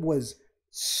 and it was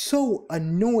so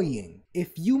annoying.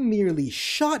 If you merely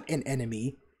shot an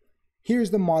enemy,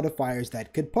 here's the modifiers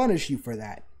that could punish you for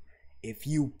that. If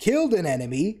you killed an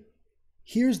enemy,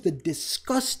 here's the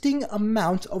disgusting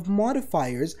amount of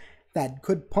modifiers that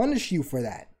could punish you for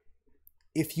that.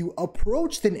 If you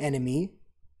approached an enemy,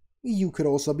 you could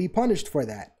also be punished for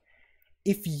that.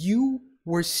 If you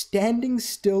were standing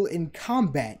still in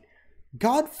combat,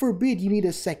 God forbid you need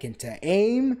a second to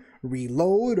aim,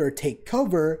 reload, or take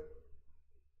cover,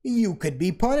 you could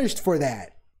be punished for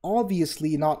that.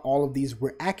 Obviously, not all of these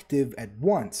were active at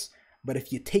once, but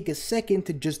if you take a second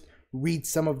to just read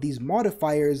some of these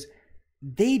modifiers,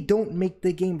 they don't make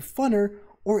the game funner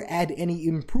or add any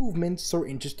improvements or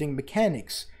interesting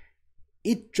mechanics.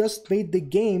 It just made the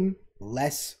game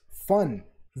less fun.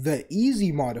 The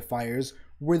easy modifiers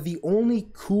were the only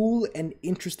cool and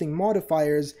interesting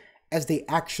modifiers, as they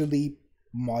actually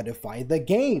modify the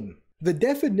game. The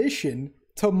definition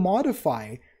to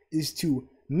modify is to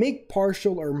make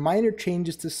partial or minor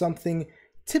changes to something,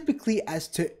 typically as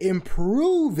to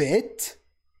improve it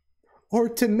or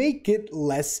to make it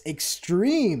less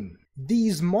extreme.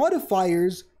 These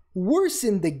modifiers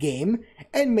worsened the game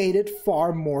and made it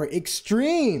far more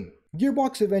extreme.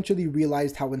 Gearbox eventually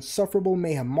realized how insufferable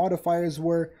Mayhem modifiers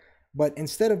were, but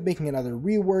instead of making another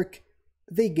rework,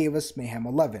 they gave us Mayhem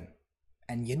 11.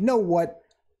 And you know what?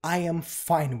 I am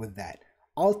fine with that.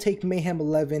 I'll take Mayhem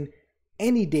 11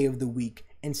 any day of the week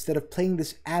instead of playing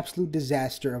this absolute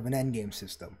disaster of an endgame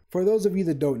system. For those of you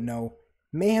that don't know,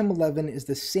 Mayhem 11 is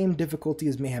the same difficulty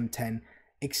as Mayhem 10,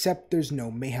 except there's no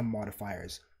Mayhem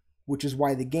modifiers, which is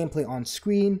why the gameplay on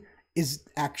screen is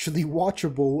actually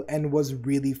watchable and was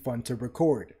really fun to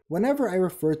record. Whenever I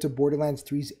refer to Borderlands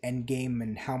 3's endgame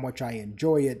and how much I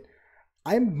enjoy it,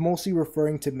 I'm mostly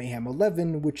referring to Mayhem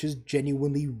 11, which is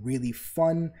genuinely really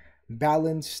fun,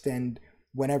 balanced, and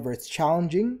whenever it's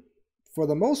challenging, for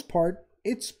the most part,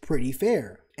 it's pretty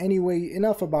fair. Anyway,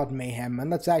 enough about Mayhem, and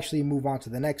let's actually move on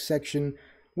to the next section,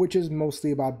 which is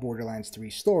mostly about Borderlands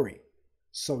 3's story.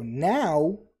 So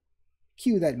now,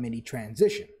 cue that mini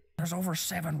transition. There's over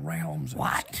 7 realms.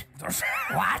 What? There's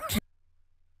what?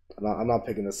 I'm not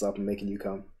picking this up and making you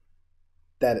come.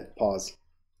 Pause.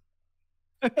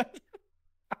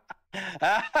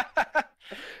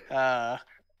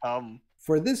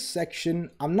 For this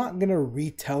section, I'm not gonna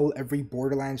retell every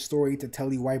Borderlands story to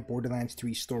tell you why Borderlands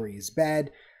 3 story is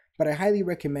bad, but I highly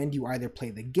recommend you either play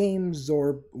the games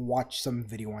or watch some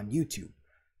video on YouTube.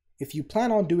 If you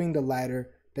plan on doing the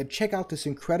latter, then check out this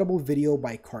incredible video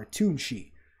by Cartoon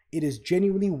She. It is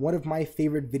genuinely one of my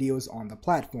favorite videos on the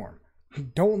platform.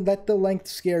 Don't let the length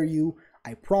scare you,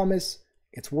 I promise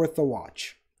it's worth a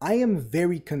watch. I am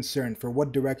very concerned for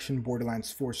what direction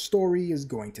Borderlands 4's story is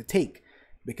going to take,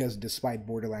 because despite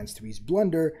Borderlands 3's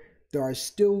blunder, there are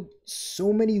still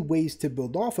so many ways to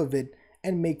build off of it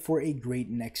and make for a great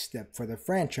next step for the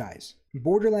franchise.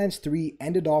 Borderlands 3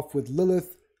 ended off with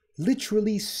Lilith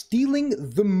literally stealing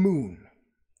the moon.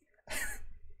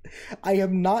 I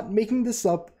am not making this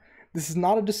up. This is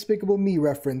not a Despicable Me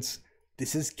reference.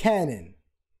 This is canon.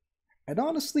 And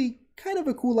honestly, kind of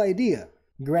a cool idea.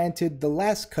 Granted, the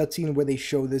last cutscene where they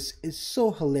show this is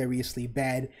so hilariously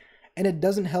bad, and it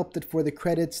doesn't help that for the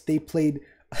credits they played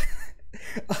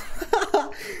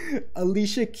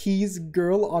Alicia Keys'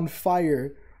 Girl on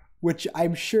Fire, which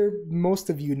I'm sure most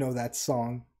of you know that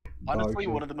song. Honestly,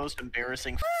 one of the most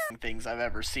embarrassing things I've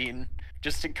ever seen.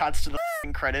 Just it cuts to the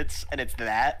credits, and it's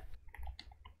that.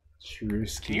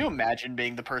 Truski. Can you imagine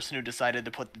being the person who decided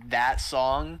to put that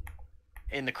song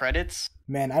in the credits?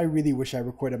 Man, I really wish I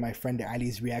recorded my friend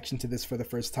Ali's reaction to this for the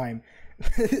first time.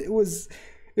 It was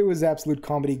absolute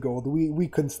comedy gold. We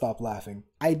couldn't stop laughing.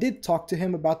 I did talk to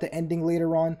him about the ending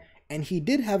later on, and he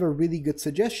did have a really good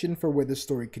suggestion for where the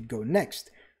story could go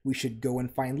next. We should go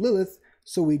and find Lilith,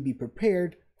 so we'd be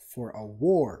prepared for a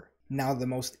war. Now, the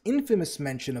most infamous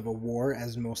mention of a war,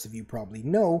 as most of you probably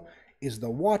know, is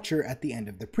the Watcher at the end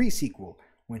of the pre-sequel,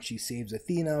 when she saves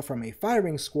Athena from a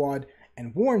firing squad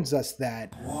and warns us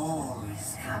that war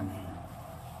is coming,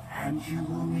 and you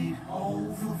will need all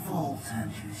the Vault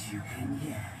Hunters you can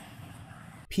get.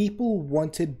 People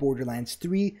wanted Borderlands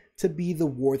 3 to be the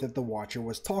war that the Watcher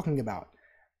was talking about,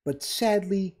 but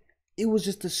sadly, it was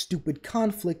just a stupid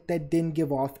conflict that didn't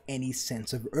give off any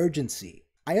sense of urgency.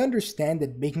 I understand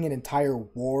that making an entire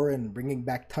war and bringing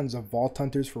back tons of Vault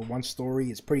Hunters for one story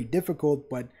is pretty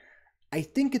difficult, but I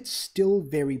think it's still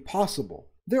very possible.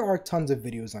 There are tons of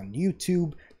videos on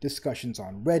YouTube, discussions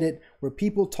on Reddit, where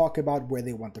people talk about where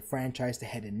they want the franchise to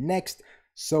head in next,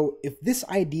 so if this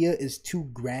idea is too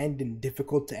grand and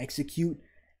difficult to execute,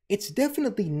 it's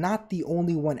definitely not the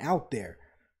only one out there.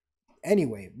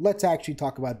 Anyway, let's actually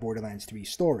talk about Borderlands 3's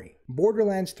story.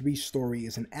 Borderlands 3's story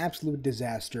is an absolute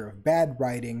disaster of bad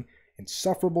writing,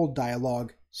 insufferable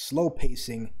dialogue, slow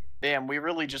pacing. Damn, we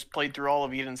really just played through all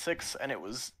of Eden 6 and it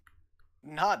was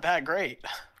not that great.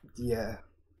 Yeah.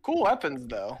 Cool weapons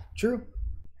though. True.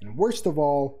 And worst of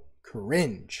all,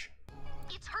 cringe.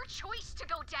 It's her choice to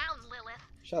go down, Lilith.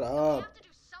 Shut up.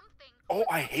 Oh,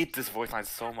 I hate this voice line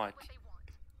so much.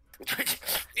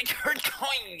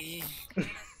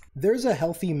 There's a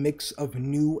healthy mix of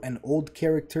new and old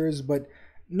characters, but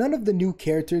none of the new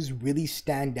characters really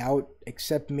stand out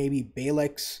except maybe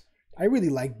Balex. I really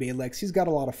like Balex. He's got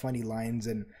a lot of funny lines,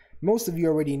 and most of you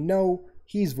already know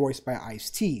he's voiced by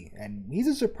Ice-T, and he's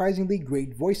a surprisingly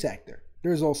great voice actor.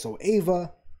 There's also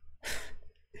Ava.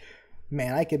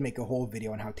 Man, I could make a whole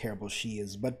video on how terrible she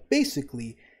is, but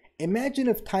basically, imagine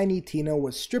if Tiny Tina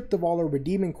was stripped of all her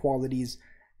redeeming qualities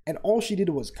and all she did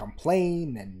was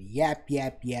complain and yap.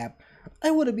 I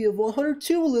want to be a Vault Hunter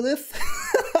too, Lilith.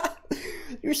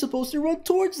 You're supposed to run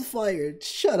towards the fire.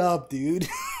 Shut up, dude.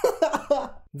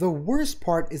 The worst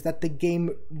part is that the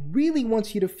game really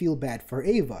wants you to feel bad for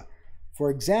Ava. For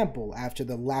example, after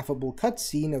the laughable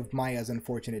cutscene of Maya's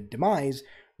unfortunate demise,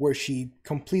 where she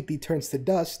completely turns to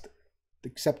dust,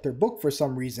 except her book for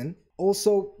some reason.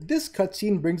 Also, this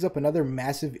cutscene brings up another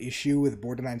massive issue with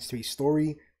Borderlands 3's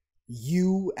story.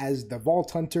 You, as the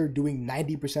Vault Hunter doing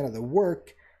 90% of the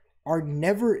work, are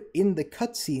never in the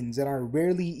cutscenes and are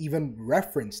rarely even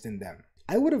referenced in them.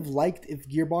 I would have liked if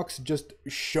Gearbox just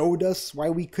showed us why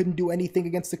we couldn't do anything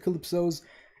against the Calypsos,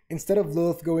 instead of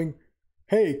Lilith going,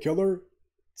 "Hey, killer,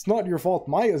 it's not your fault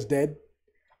Maya's dead.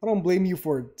 I don't blame you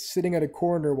for sitting at a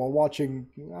corner while watching,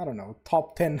 I don't know,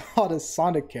 top 10 hottest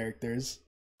Sonic characters."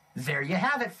 There you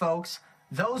have it, folks.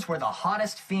 Those were the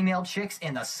hottest female chicks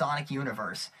in the Sonic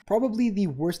universe. Probably the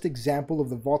worst example of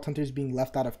the Vault Hunters being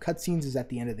left out of cutscenes is at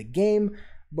the end of the game,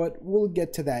 but we'll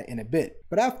get to that in a bit.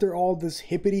 But after all this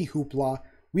hippity hoopla,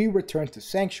 we return to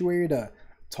Sanctuary to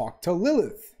talk to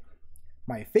Lilith.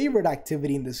 My favorite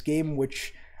activity in this game,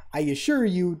 which I assure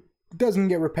you doesn't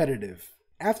get repetitive.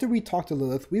 After we talk to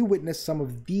Lilith, we witness some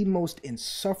of the most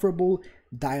insufferable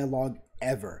dialogue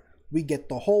ever. We get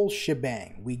the whole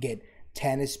shebang. We get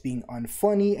Tannis being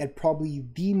unfunny at probably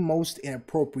the most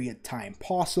inappropriate time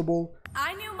possible.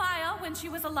 I knew Maya when she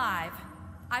was alive.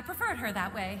 I preferred her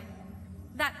that way.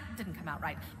 That didn't come out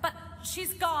right, but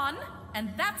she's gone, and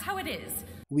that's how it is.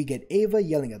 We get Ava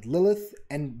yelling at Lilith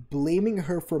and blaming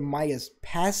her for Maya's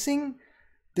passing,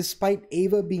 despite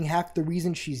Ava being half the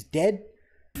reason she's dead.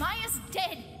 Maya's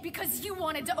dead. it because you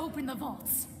wanted to open the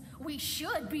vaults. We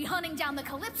should be hunting down the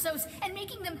Calypsos and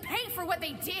making them pay for what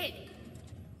they did.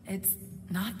 It's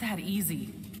not that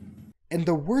easy. And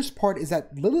the worst part is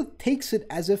that Lilith takes it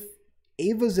as if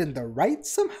Ava's in the right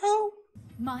somehow?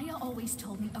 Maya always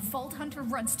told me a Vault Hunter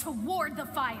runs toward the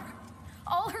fire.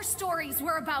 All her stories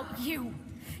were about you.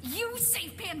 You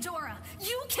saved Pandora.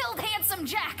 You killed Handsome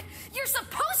Jack. You're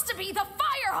supposed to be the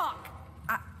Firehawk.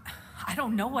 I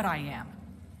don't know what I am.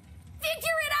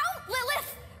 Figure it out,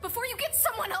 Lilith, before you get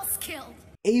someone else killed.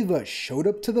 Ava showed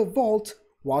up to the vault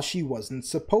while she wasn't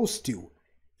supposed to,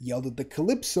 yelled at the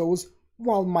Calypsos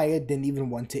while Maya didn't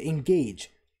even want to engage,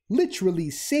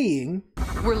 literally saying,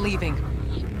 "We're leaving.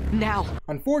 Now."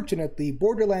 Unfortunately,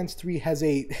 Borderlands 3 has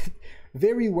a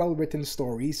very well written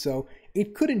story, so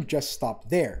it couldn't just stop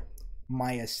there.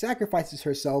 Maya sacrifices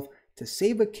herself to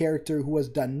save a character who has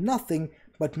done nothing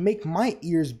but make my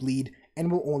ears bleed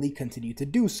and will only continue to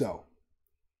do so.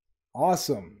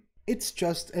 Awesome. It's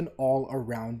just an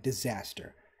all-around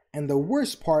disaster. And the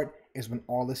worst part is when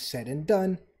all is said and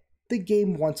done, the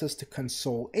game wants us to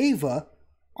console Ava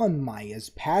on Maya's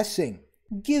passing.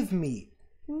 Give me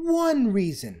one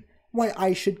reason why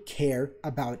I should care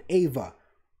about Ava.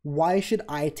 Why should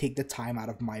I take the time out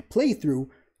of my playthrough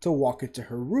to walk into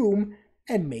her room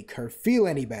and make her feel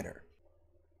any better?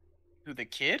 Who, the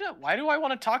kid? Why do I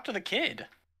want to talk to the kid?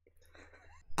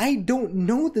 I don't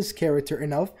know this character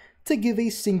enough to give a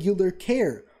singular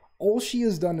care. All she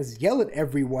has done is yell at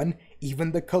everyone,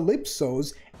 even the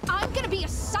Calypsos. I'm gonna be a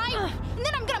siren, and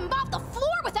then I'm gonna mop the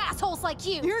floor with assholes like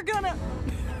you. You're gonna...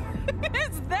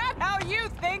 Is that how you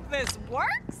think this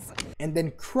works? And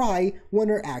then cry when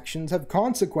her actions have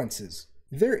consequences.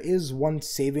 There is one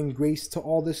saving grace to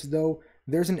all this though.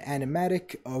 There's an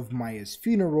animatic of Maya's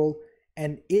funeral,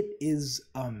 and it is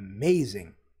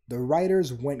amazing. The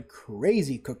writers went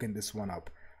crazy cooking this one up.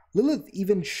 Lilith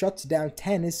even shuts down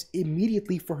Tannis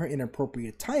immediately for her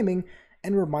inappropriate timing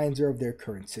and reminds her of their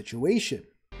current situation.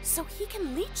 So he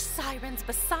can leech sirens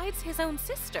besides his own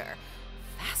sister.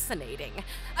 Fascinating.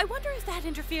 I wonder if that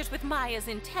interferes with Maya's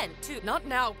intent too. Not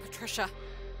now, Patricia.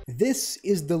 This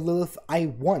is the Lilith I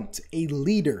want, a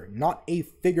leader, not a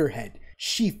figurehead.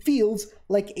 She feels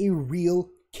like a real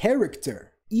character.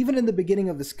 Even in the beginning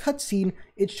of this cutscene,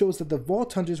 it shows that the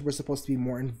Vault Hunters were supposed to be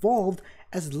more involved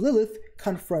as Lilith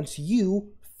confronts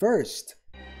you first.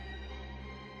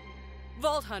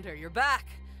 Vault Hunter, you're back.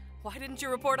 Why didn't you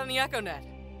report on the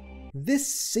EchoNet? This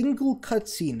single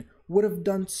cutscene would have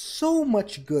done so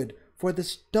much good for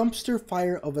this dumpster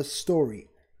fire of a story.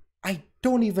 I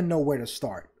don't even know where to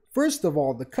start. First of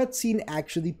all, the cutscene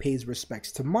actually pays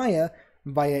respects to Maya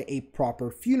via a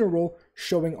proper funeral,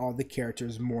 showing all the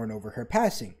characters mourn over her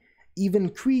passing.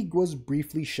 Even Krieg was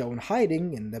briefly shown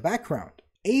hiding in the background.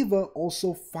 Ava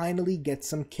also finally gets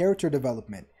some character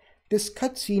development. This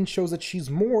cutscene shows that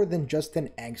she's more than just an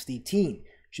angsty teen.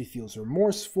 She feels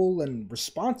remorseful and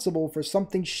responsible for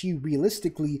something she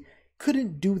realistically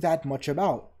couldn't do that much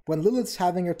about. When Lilith's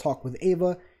having her talk with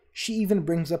Ava, she even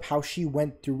brings up how she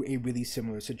went through a really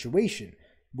similar situation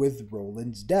with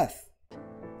Roland's death.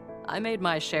 I made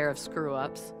my share of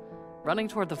screw-ups. Running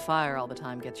toward the fire all the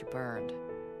time gets you burned.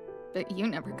 But you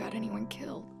never got anyone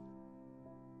killed.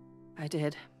 I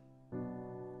did.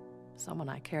 Someone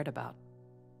I cared about.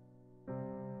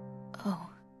 Oh.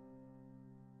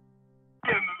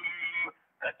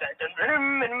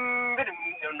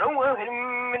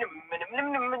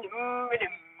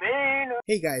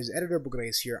 Hey guys, Editor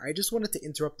Bugrace here. I just wanted to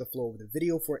interrupt the flow of the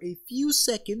video for a few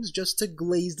seconds just to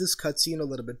glaze this cutscene a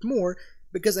little bit more,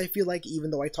 because I feel like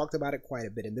even though I talked about it quite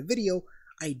a bit in the video,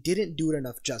 I didn't do it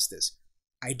enough justice.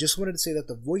 I just wanted to say that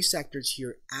the voice actors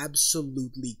here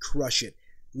absolutely crush it.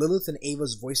 Lilith and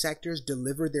Ava's voice actors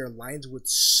deliver their lines with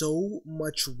so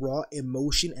much raw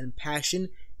emotion and passion,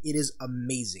 it is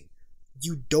amazing.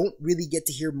 You don't really get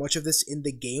to hear much of this in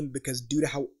the game because due to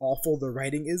how awful the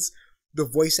writing is, the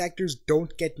voice actors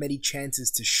don't get many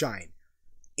chances to shine.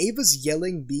 Ava's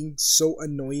yelling being so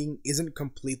annoying isn't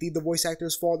completely the voice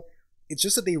actor's fault, it's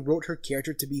just that they wrote her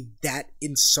character to be that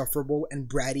insufferable and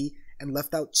bratty and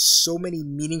left out so many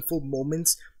meaningful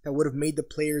moments that would have made the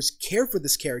players care for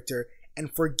this character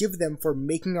and forgive them for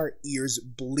making our ears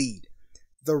bleed.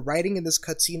 The writing in this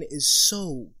cutscene is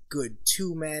so good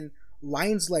too, man.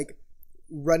 Lines like,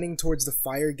 "running towards the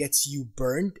fire gets you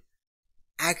burned,"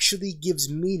 actually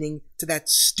gives meaning to that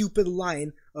stupid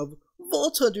line of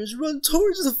 "Vault Hunters run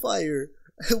towards the fire,"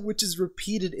 which is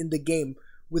repeated in the game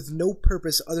with no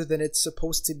purpose other than it's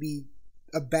supposed to be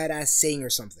a badass saying or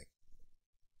something.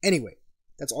 Anyway,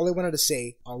 that's all I wanted to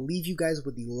say. I'll leave you guys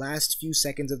with the last few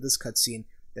seconds of this cutscene,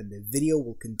 then the video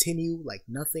will continue like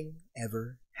nothing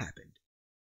ever happened.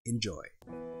 Enjoy.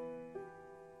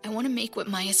 I want to make what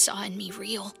Maya saw in me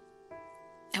real.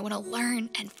 I want to learn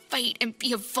and fight and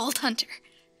be a Vault Hunter.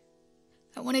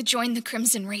 I want to join the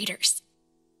Crimson Raiders.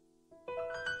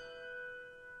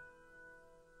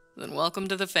 Then welcome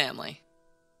to the family.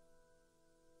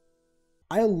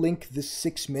 I'll link this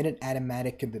 6-minute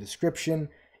animatic in the description.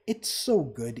 It's so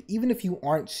good. Even if you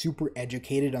aren't super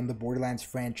educated on the Borderlands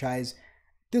franchise,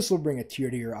 this will bring a tear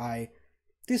to your eye.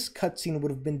 This cutscene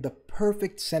would have been the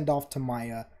perfect send-off to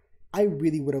Maya. I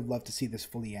really would have loved to see this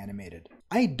fully animated.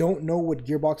 I don't know what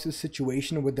Gearbox's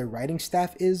situation with their writing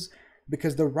staff is,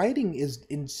 because the writing is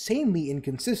insanely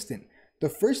inconsistent. The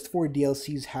first 4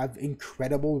 DLCs have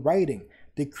incredible writing.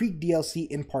 The Creek DLC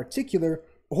in particular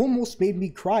almost made me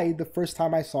cry the first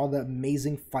time I saw the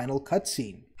amazing final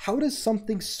cutscene. How does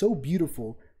something so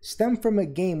beautiful stem from a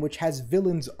game which has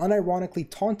villains unironically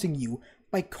taunting you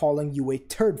by calling you a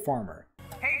turd farmer?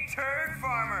 Hey, turd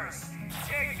farmers,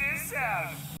 check this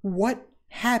out. What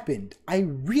happened? I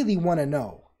really want to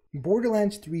know.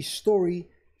 Borderlands 3's story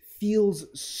feels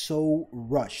so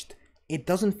rushed. It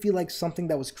doesn't feel like something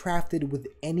that was crafted with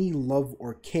any love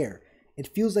or care.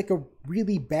 It feels like a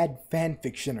really bad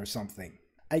fanfiction or something.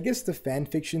 I guess the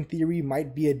fanfiction theory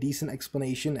might be a decent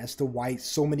explanation as to why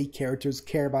so many characters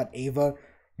care about Ava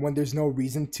when there's no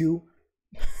reason to.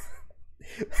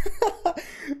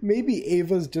 Maybe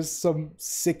Ava's just some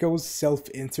sicko's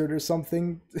self-insert or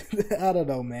something. I don't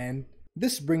know, man.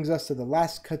 This brings us to the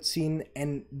last cutscene,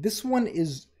 and this one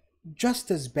is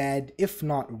just as bad, if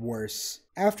not worse.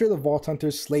 After the Vault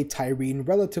Hunters slay Tyreen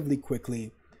relatively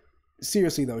quickly,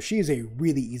 seriously though, she is a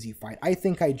really easy fight. I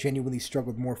think I genuinely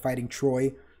struggled more fighting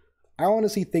Troy. I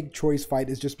honestly think Troy's fight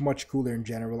is just much cooler in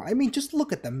general. I mean, just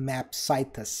look at the map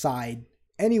side to side.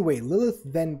 Anyway, Lilith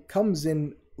then comes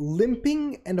in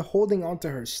limping and holding onto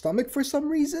her stomach for some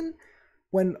reason,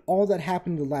 when all that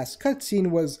happened in the last cutscene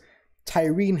was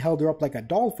Tyreen held her up like a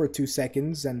doll for 2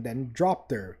 seconds and then dropped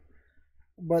her.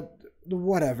 But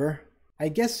whatever. I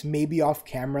guess maybe off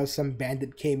camera some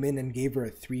bandit came in and gave her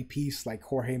a 3-piece like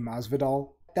Jorge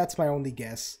Masvidal. That's my only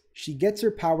guess. She gets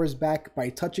her powers back by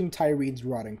touching Tyreen's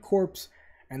rotting corpse,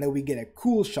 and then we get a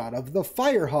cool shot of the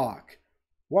Firehawk.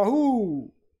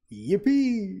 Wahoo!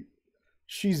 Yippee!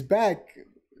 She's back.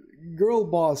 Girl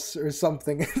boss or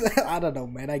something. I don't know,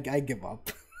 man. I give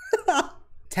up.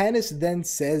 Tannis then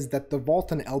says that the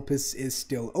vault on Elpis is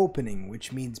still opening,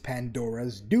 which means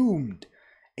Pandora's doomed.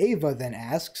 Ava then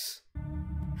asks,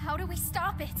 how do we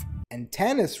stop it? And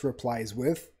Tannis replies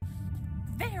with,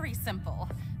 very simple.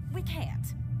 We can't.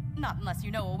 Not unless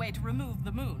you know a way to remove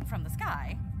the moon from the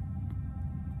sky.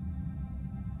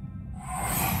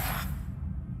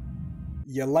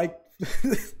 You like...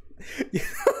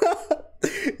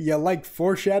 You like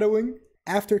foreshadowing?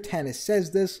 After Tannis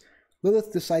says this,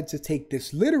 Lilith decides to take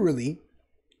this literally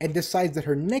and decides that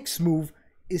her next move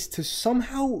is to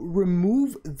somehow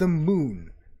remove the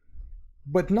moon.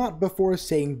 But not before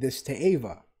saying this to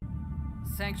Ava.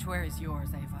 Sanctuary's yours,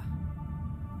 Ava.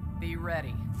 Be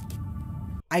ready.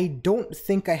 I don't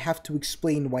think I have to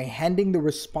explain why handing the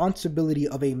responsibility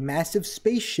of a massive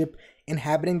spaceship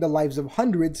inhabiting the lives of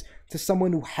hundreds to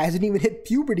someone who hasn't even hit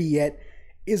puberty yet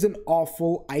is an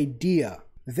awful idea.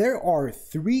 There are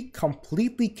 3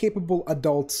 completely capable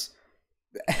adults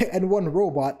and 1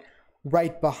 robot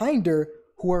right behind her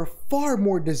who are far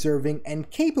more deserving and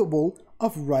capable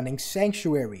of running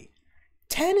Sanctuary.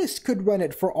 Tannis could run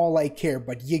it for all I care,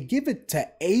 but you give it to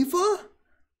Ava?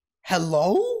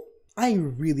 Hello? I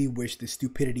really wish the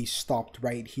stupidity stopped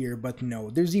right here, but no,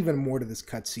 there's even more to this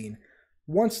cutscene.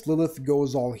 Once Lilith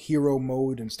goes all hero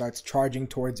mode and starts charging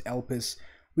towards Elpis,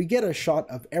 we get a shot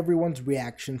of everyone's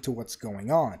reaction to what's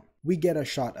going on. We get a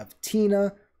shot of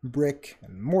Tina, Brick,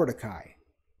 and Mordecai,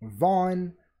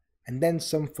 Vaughn, and then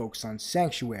some folks on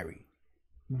Sanctuary.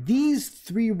 These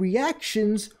 3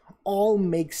 reactions all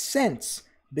make sense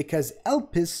because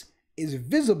Elpis is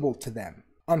visible to them.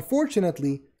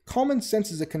 Unfortunately, common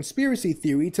sense is a conspiracy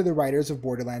theory to the writers of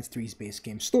Borderlands 3's base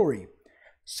game story.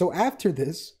 So after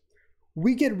this,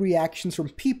 we get reactions from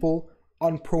people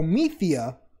on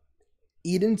Promethea,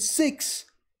 Eden 6,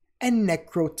 and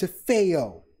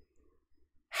Necrotafeo.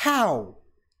 How?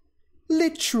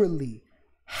 Literally,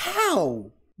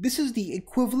 how? This is the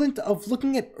equivalent of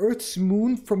looking at Earth's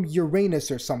moon from Uranus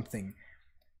or something.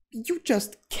 You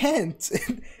just can't.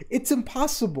 It's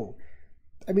impossible.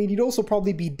 I mean, you'd also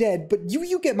probably be dead, but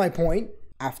you get my point.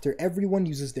 After everyone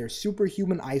uses their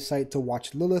superhuman eyesight to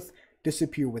watch Lilith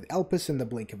disappear with Elpis in the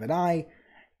blink of an eye,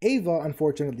 Ava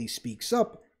unfortunately speaks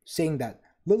up, saying that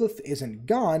Lilith isn't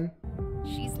gone.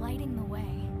 She's lighting the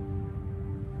way.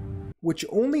 which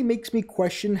only makes me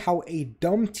question how a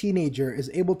dumb teenager is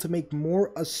able to make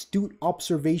more astute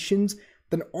observations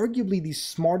than arguably the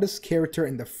smartest character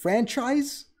in the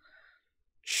franchise?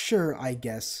 Sure, I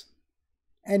guess.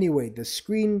 Anyway, the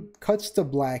screen cuts to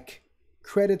black,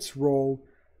 credits roll,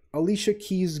 Alicia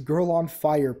Keys' Girl on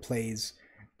Fire plays,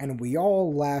 and we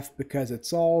all laugh because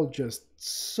it's all just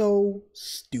so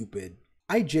stupid.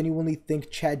 I genuinely think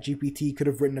ChatGPT could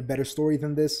have written a better story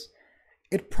than this.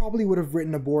 It probably would have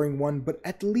written a boring one, but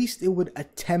at least it would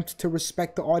attempt to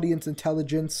respect the audience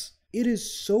intelligence. It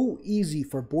is so easy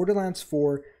for Borderlands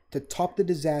 4 to top the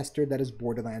disaster that is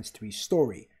Borderlands 3's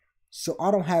story, so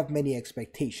I don't have many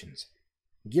expectations.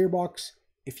 Gearbox,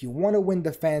 if you want to win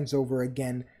the fans over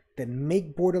again, then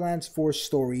make Borderlands 4's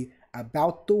story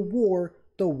about the war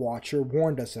the Watcher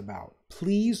warned us about.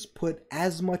 Please put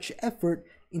as much effort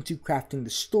into crafting the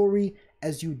story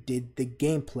as you did the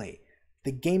gameplay.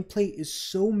 The gameplay is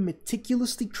so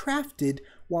meticulously crafted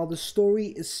while the story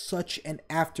is such an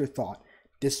afterthought,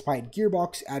 despite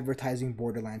Gearbox advertising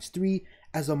Borderlands 3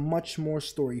 as a much more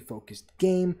story-focused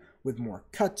game with more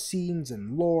cutscenes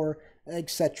and lore,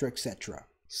 etc, etc.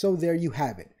 So there you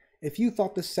have it. If you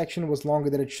thought this section was longer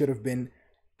than it should have been,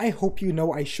 I hope you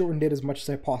know I shortened it as much as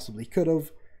I possibly could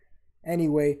have.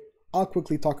 Anyway, I'll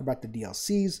quickly talk about the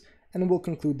DLCs and we'll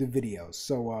conclude the video.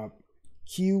 So,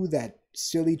 cue that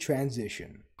silly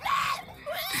transition.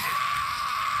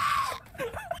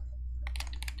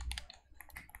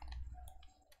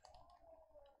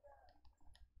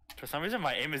 For some reason,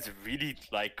 my aim is really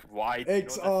like wide.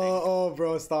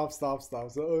 Bro, stop. So,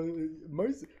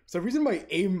 for some reason,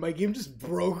 my game just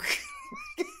broke.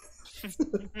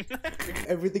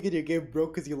 Everything in your game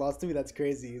broke because you lost to me. That's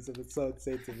crazy. So that's so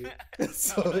insane to me. That's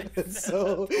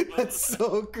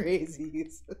so crazy.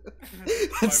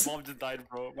 My mom just died,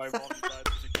 bro. My mom just died.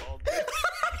 She called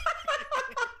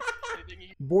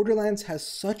me. Borderlands has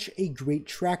such a great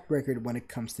track record when it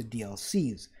comes to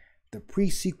DLCs. The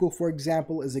pre-sequel, for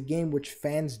example, is a game which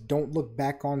fans don't look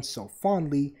back on so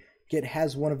fondly, yet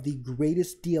has one of the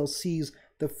greatest DLCs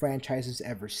the franchise has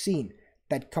ever seen,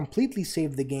 that completely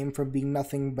saved the game from being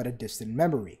nothing but a distant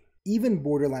memory. Even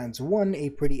Borderlands 1, a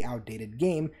pretty outdated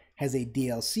game, has a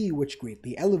DLC which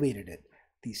greatly elevated it.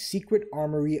 The Secret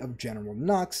Armory of General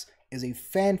Knox is a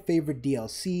fan-favorite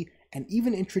DLC and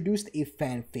even introduced a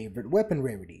fan-favorite weapon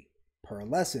rarity,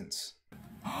 Pearlescence.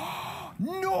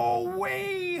 No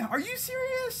way! Are you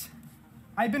serious?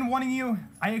 I've been wanting you.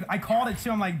 I called it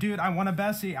too. I'm like, dude, I want a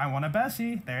Bessie. I want a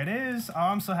Bessie. There it is. Oh,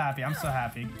 I'm so happy. I'm so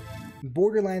happy.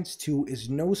 Borderlands 2 is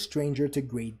no stranger to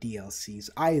great DLCs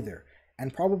either,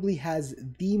 and probably has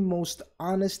the most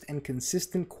honest and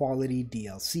consistent quality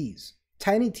DLCs.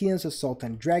 Tiny Tina's Assault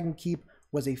on Dragonkeep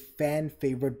was a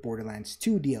fan-favorite Borderlands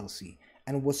 2 DLC,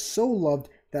 and was so loved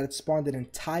that it spawned an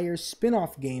entire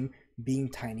spin-off game being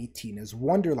Tiny Tina's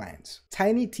Wonderlands.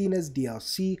 Tiny Tina's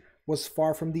DLC was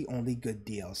far from the only good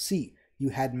DLC. You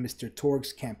had Mr.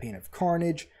 Torg's Campaign of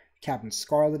Carnage, Captain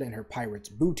Scarlet and her Pirate's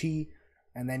Booty,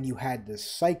 and then you had the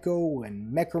Psycho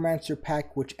and Necromancer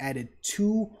pack, which added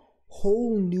 2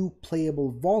 whole new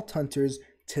playable Vault Hunters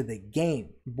to the game.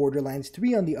 Borderlands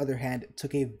 3, on the other hand,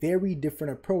 took a very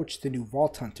different approach to new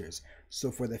Vault Hunters.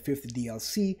 So for the 5th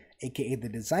DLC, aka the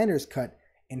Designer's Cut,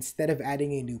 instead of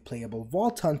adding a new playable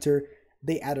Vault Hunter,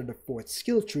 they added a 4th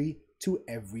skill tree to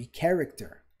every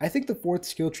character. I think the 4th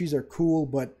skill trees are cool,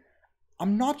 but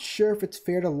I'm not sure if it's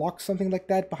fair to lock something like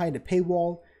that behind a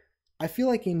paywall. I feel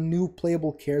like a new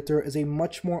playable character is a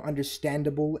much more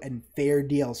understandable and fair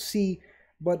DLC,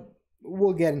 but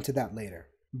we'll get into that later.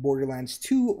 Borderlands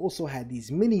 2 also had these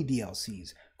mini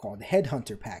DLCs called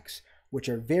Headhunter packs, which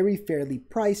are very fairly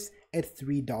priced at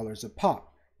 $3 a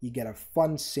pop. You get a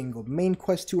fun single main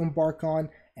quest to embark on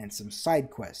and some side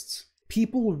quests.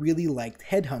 People really liked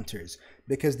Headhunters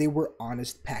because they were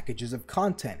honest packages of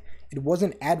content. It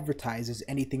wasn't advertised as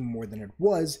anything more than it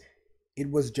was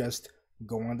just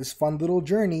go on this fun little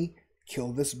journey,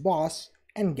 kill this boss,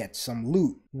 and get some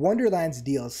loot. Wonderlands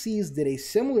DLCs did a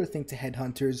similar thing to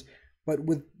Headhunters, but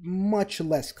with much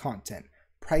less content,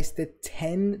 priced at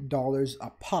 $10 a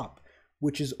pop,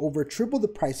 which is over triple the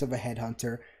price of a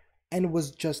Headhunter, and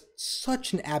was just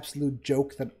such an absolute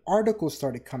joke that articles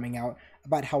started coming out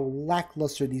about how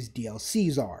lackluster these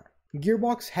DLCs are.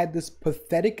 Gearbox had this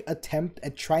pathetic attempt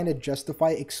at trying to justify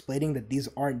explaining that these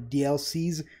aren't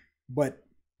DLCs, but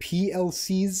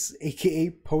PLCs, aka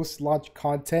post-launch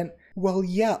content. Well,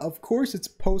 yeah, of course it's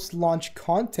post-launch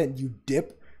content, you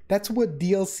dip. That's what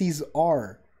DLCs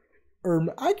are.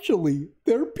 Actually,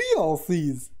 they're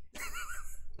PLCs.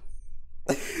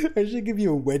 I should give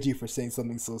you a wedgie for saying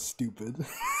something so stupid.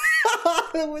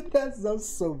 That's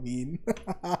so mean.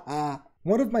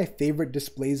 One of my favorite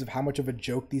displays of how much of a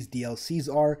joke these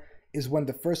DLCs are is when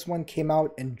the first one came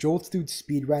out and Joltstude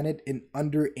speedran it in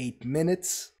under 8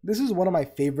 minutes. This is one of my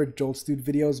favorite Joltstude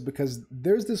videos because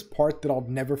there's this part that I'll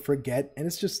never forget and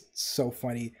it's just so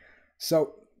funny.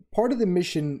 So part of the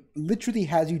mission literally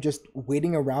has you just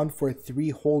waiting around for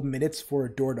 3 whole minutes for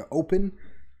a door to open.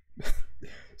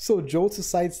 So Jolt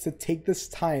decides to take this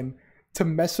time to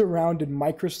mess around in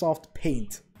Microsoft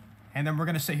Paint. And then we're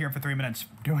gonna sit here for 3 minutes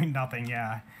doing nothing,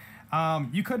 yeah.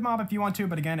 You could mob if you want to,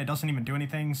 but again, it doesn't even do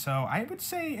anything. So I would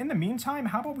say in the meantime,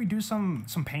 how about we do some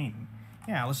paint?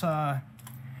 Yeah, let's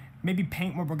maybe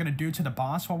paint what we're gonna do to the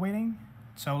boss while waiting.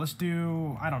 So let's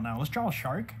do, I don't know, let's draw a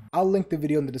shark. I'll link the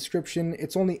video in the description.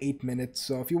 It's only 8 minutes,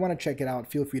 so if you want to check it out,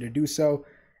 feel free to do so.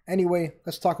 Anyway,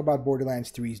 let's talk about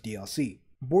Borderlands 3's DLC.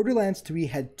 Borderlands 3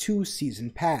 had 2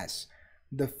 season pass.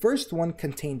 The first one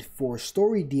contained 4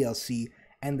 story DLC,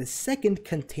 and the second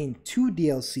contained 2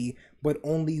 DLC, but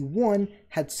only one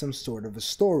had some sort of a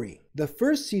story. The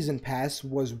first season pass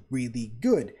was really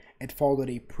good. It followed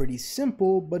a pretty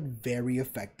simple but very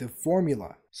effective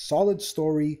formula. Solid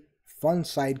story, fun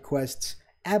side quests,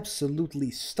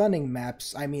 absolutely stunning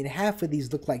maps. I mean, half of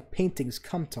these look like paintings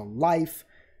come to life,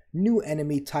 new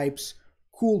enemy types,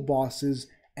 cool bosses,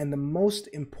 and the most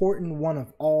important one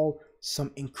of all,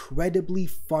 some incredibly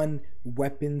fun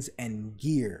weapons and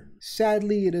gear.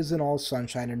 Sadly, it isn't all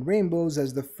sunshine and rainbows,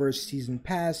 as the first season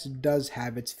pass does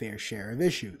have its fair share of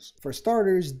issues. For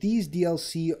starters, these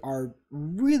DLC are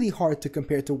really hard to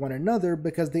compare to one another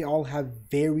because they all have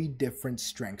very different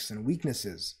strengths and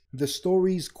weaknesses. The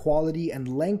story's quality and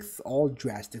length all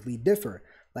drastically differ.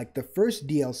 Like the first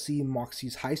DLC,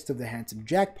 Moxie's Heist of the Handsome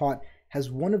Jackpot, has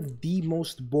one of the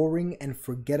most boring and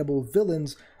forgettable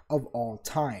villains of all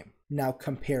time. Now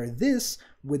compare this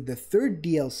with the third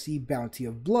DLC, Bounty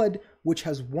of Blood, which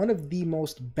has one of the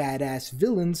most badass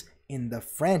villains in the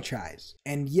franchise.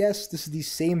 And yes, this is the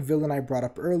same villain I brought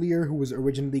up earlier who was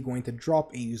originally going to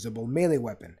drop a usable melee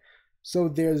weapon. So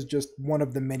there's just one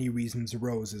of the many reasons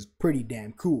Rose is pretty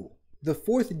damn cool. The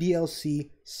fourth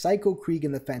DLC, Psycho Krieg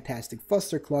and the Fantastic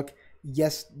Fustercluck,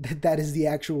 yes, that is the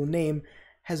actual name,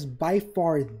 has by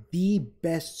far the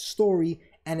best story,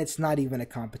 and it's not even a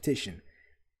competition.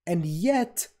 And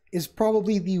yet is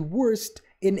probably the worst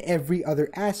in every other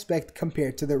aspect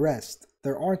compared to the rest.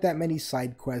 There aren't that many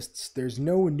side quests, there's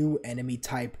no new enemy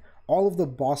type, all of the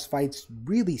boss fights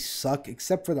really suck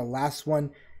except for the last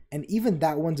one, and even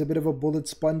that one's a bit of a bullet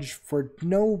sponge for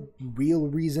no real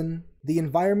reason. The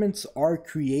environments are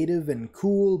creative and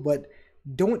cool, but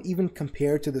don't even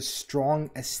compare to the strong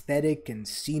aesthetic and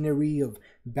scenery of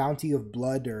Bounty of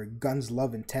Blood or Guns,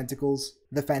 Love, and Tentacles.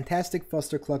 The Fantastic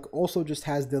Fustercluck also just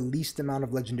has the least amount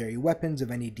of legendary weapons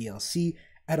of any DLC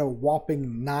at a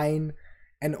whopping 9,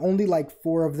 and only like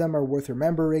 4 of them are worth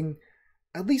remembering.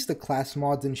 At least the class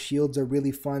mods and shields are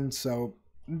really fun, so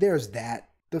there's that.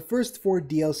 The first 4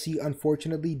 DLC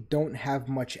unfortunately don't have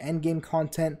much endgame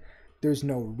content. There's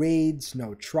no raids,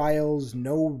 no trials,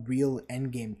 no real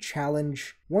endgame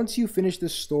challenge. Once you finish the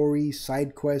story,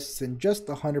 side quests, and just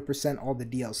 100% all the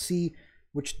DLC,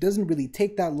 which doesn't really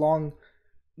take that long,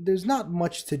 there's not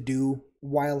much to do.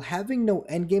 While having no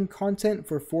endgame content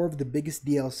for 4 of the biggest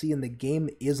DLC in the game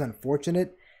is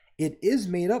unfortunate, it is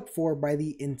made up for by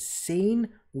the insane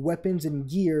weapons and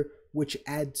gear, which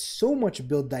add so much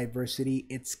build diversity,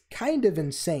 it's kind of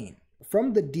insane.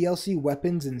 From the DLC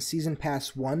weapons in Season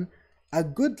Pass 1, a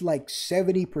good like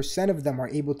 70% of them are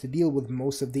able to deal with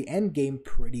most of the endgame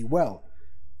pretty well.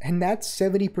 And that's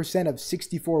 70% of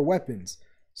 64 weapons,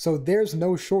 so there's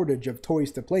no shortage of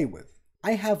toys to play with.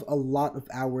 I have a lot of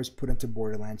hours put into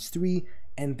Borderlands 3,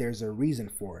 and there's a reason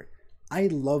for it. I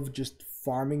love just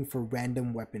farming for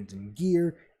random weapons and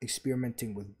gear,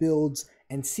 experimenting with builds,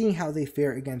 and seeing how they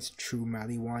fare against True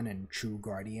Maliwan and True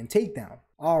Guardian Takedown.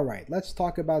 Alright, let's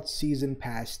talk about Season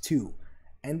Pass 2.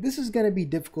 And this is going to be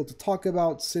difficult to talk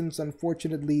about since,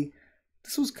 unfortunately,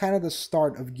 this was kind of the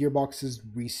start of Gearbox's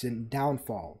recent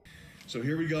downfall. So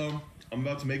here we go. I'm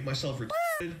about to make myself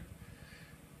retarded.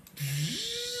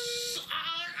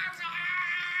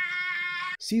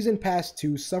 Season Pass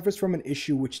 2 suffers from an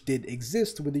issue which did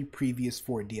exist with the previous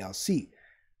 4 DLC,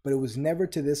 but it was never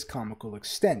to this comical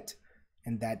extent.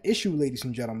 And that issue, ladies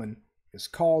and gentlemen, is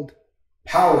called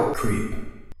Power Creep.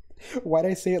 Why'd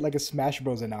I say it like a Smash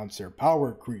Bros. Announcer?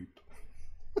 Power Creep.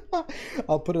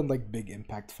 I'll put in like big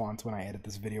impact font when I edit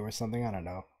this video or something, I don't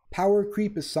know. Power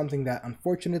creep is something that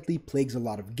unfortunately plagues a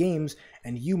lot of games,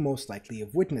 and you most likely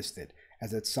have witnessed it,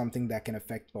 as it's something that can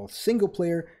affect both single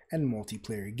player and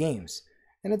multiplayer games.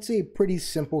 And it's a pretty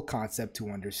simple concept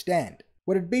to understand.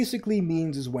 What it basically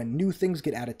means is when new things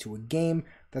get added to a game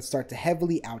that start to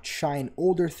heavily outshine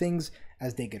older things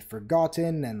as they get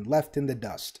forgotten and left in the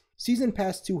dust. Season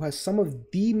Pass 2 has some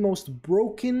of the most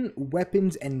broken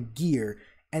weapons and gear,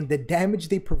 and the damage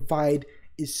they provide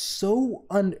is so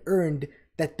unearned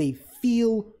that they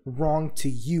feel wrong to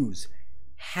use.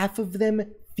 Half of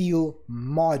them feel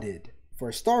modded.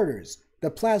 For starters,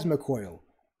 the plasma coil.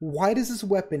 Why does this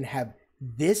weapon have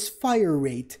this fire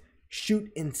rate,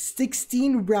 shoot in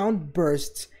 16 round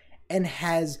bursts, and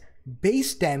has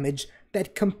base damage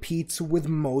that competes with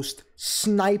most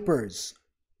snipers?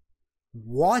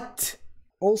 What?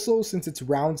 Also, since its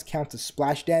rounds count as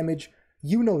splash damage,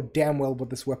 you know damn well what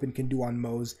this weapon can do on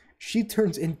Moze. She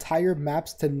turns entire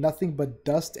maps to nothing but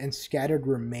dust and scattered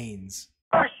remains.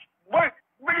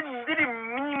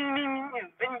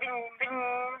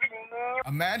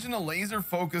 Imagine a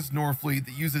laser-focused Norfleet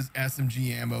that uses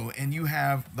SMG ammo and you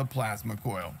have the plasma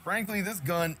coil. Frankly, this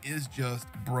gun is just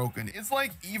broken. It's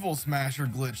like Evil Smasher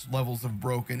glitch levels of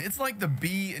broken. It's like the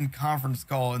B in Conference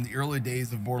Call in the early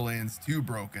days of Borderlands 2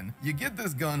 broken. You get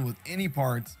this gun with any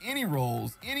parts, any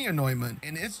rolls, any anointment,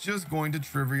 and it's just going to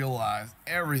trivialize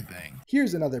everything.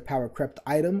 Here's another power crept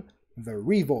item, the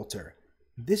Revolter.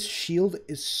 This shield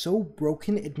is so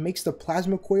broken it makes the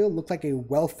plasma coil look like a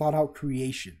well thought out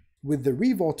creation. With the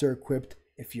Revolter equipped,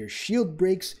 if your shield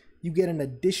breaks, you get an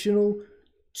additional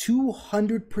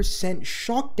 200%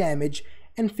 shock damage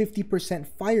and 50%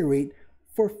 fire rate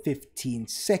for 15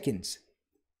 seconds.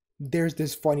 There's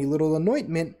this funny little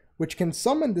anointment which can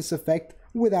summon this effect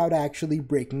without actually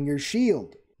breaking your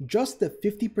shield. Just the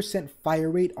 50%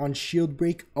 fire rate on shield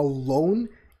break alone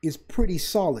is pretty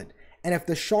solid, and if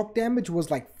the shock damage was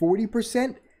like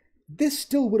 40%, this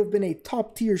still would have been a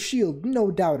top tier shield, no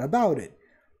doubt about it.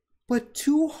 But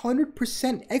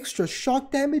 200% extra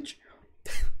shock damage?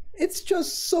 It's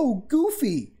just so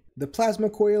goofy! The Plasma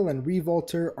Coil and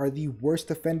Revolter are the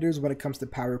worst offenders when it comes to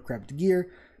power crept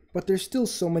gear, but there's still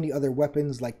so many other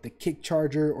weapons like the Kick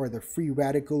Charger or the Free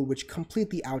Radical which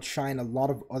completely outshine a lot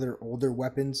of other older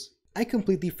weapons. I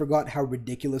completely forgot how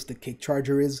ridiculous the Kick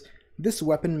Charger is. This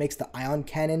weapon makes the Ion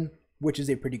Cannon, which is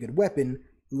a pretty good weapon,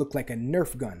 look like a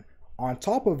Nerf gun. On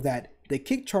top of that, the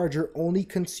Kick Charger only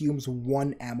consumes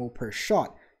 1 ammo per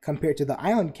shot, compared to the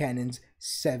Ion Cannon's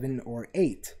 7 or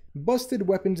 8. Busted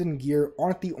weapons and gear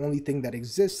aren't the only thing that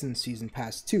exists in Season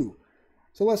Pass 2.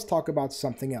 So let's talk about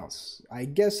something else. I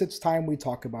guess it's time we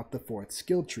talk about the 4th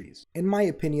skill trees. In my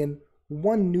opinion,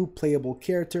 one new playable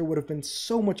character would have been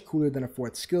so much cooler than a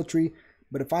 4th skill tree,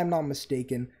 but if I'm not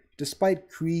mistaken, despite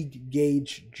Krieg,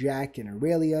 Gage, Jack, and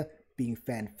Aurelia being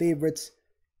fan favorites,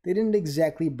 they didn't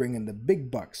exactly bring in the big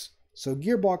bucks, so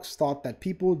Gearbox thought that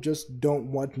people just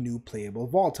don't want new playable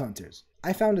Vault Hunters.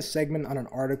 I found a segment on an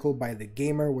article by The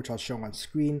Gamer, which I'll show on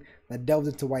screen, that delved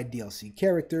into why DLC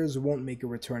characters won't make a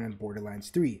return in Borderlands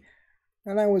 3,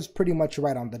 and I was pretty much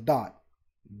right on the dot.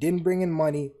 Didn't bring in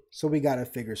money, so we gotta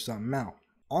figure something out.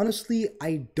 Honestly,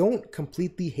 I don't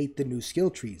completely hate the new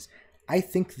skill trees. I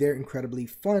think they're incredibly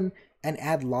fun and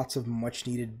add lots of much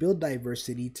needed build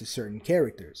diversity to certain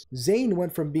characters. Zane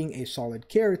went from being a solid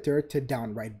character to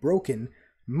downright broken.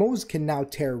 Moze can now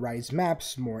terrorize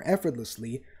maps more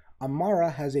effortlessly. Amara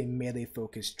has a melee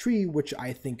focused tree which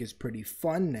I think is pretty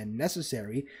fun and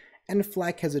necessary, and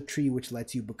Flak has a tree which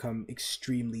lets you become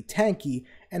extremely tanky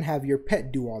and have your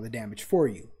pet do all the damage for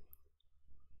you.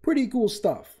 Pretty cool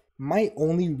stuff. My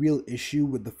only real issue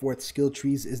with the 4th skill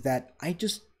trees is that I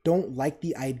just don't like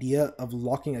the idea of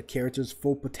locking a character's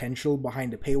full potential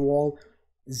behind a paywall.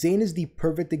 Zane is the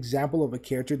perfect example of a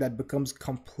character that becomes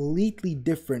completely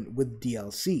different with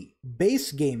DLC.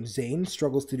 Base game Zane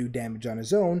struggles to do damage on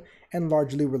his own and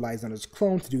largely relies on his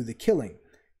clone to do the killing.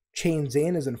 Chain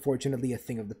Zane is unfortunately a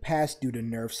thing of the past due to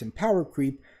nerfs and power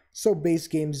creep, so base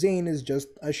game Zane is just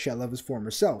a shell of his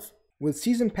former self. With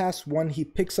Season Pass 1 he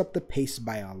picks up the pace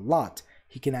by a lot.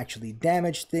 He can actually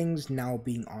damage things, now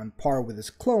being on par with his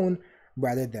clone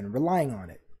rather than relying on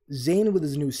it. Zane with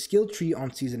his new skill tree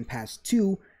on Season Pass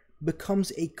 2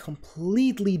 becomes a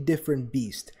completely different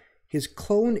beast. His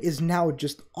clone is now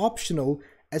just optional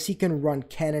as he can run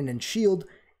cannon and shield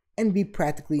and be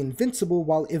practically invincible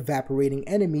while evaporating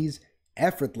enemies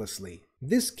effortlessly.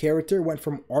 This character went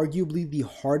from arguably the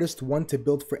hardest one to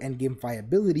build for endgame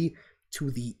viability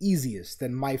to the easiest,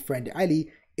 and my friend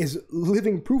Ali is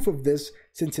living proof of this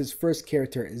since his first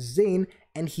character is Zane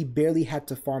and he barely had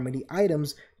to farm any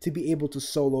items to be able to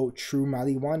solo True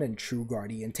Maliwan and True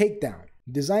Guardian Takedown.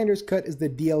 Designer's Cut is the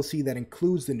DLC that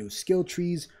includes the new skill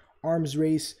trees, arms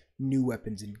race, new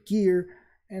weapons and gear,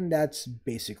 and that's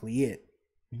basically it.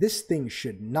 This thing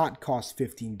should not cost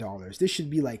 $15. This should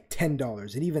be like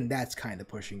 $10, and even that's kind of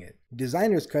pushing it.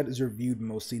 Designer's Cut is reviewed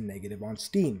mostly negative on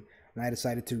Steam, and I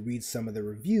decided to read some of the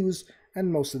reviews,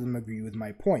 and most of them agree with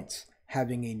my points.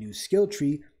 Having a new skill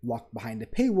tree locked behind a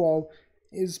paywall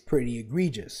is pretty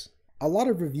egregious. A lot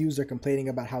of reviews are complaining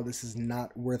about how this is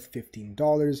not worth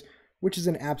 $15, which is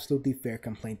an absolutely fair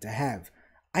complaint to have.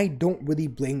 I don't really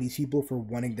blame these people for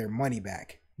wanting their money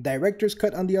back. Director's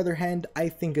Cut, on the other hand, I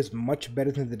think is much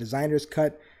better than the Designer's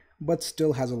Cut, but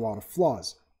still has a lot of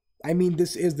flaws. I mean,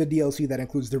 this is the DLC that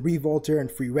includes the Revolter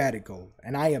and Free Radical,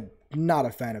 and I am not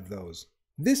a fan of those.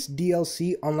 This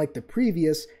DLC, unlike the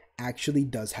previous, actually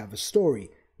does have a story.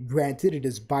 Granted, it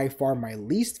is by far my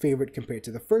least favorite compared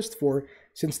to the first four,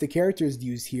 since the characters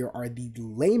used here are the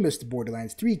lamest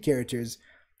Borderlands 3 characters,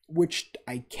 which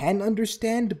I can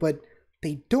understand, but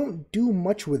they don't do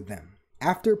much with them.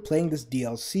 After playing this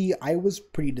DLC, I was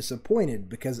pretty disappointed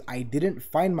because I didn't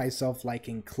find myself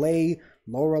liking Clay,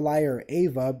 Lorelei, or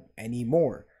Ava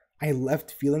anymore. I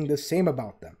left feeling the same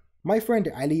about them. My friend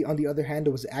Ali, on the other hand,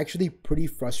 was actually pretty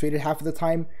frustrated half of the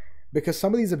time because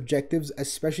some of these objectives,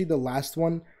 especially the last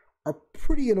one, are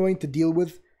pretty annoying to deal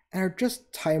with and are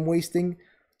just time wasting.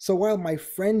 So while my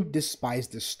friend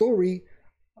despised the story,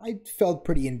 I felt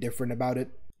pretty indifferent about it.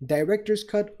 Director's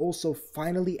Cut also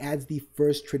finally adds the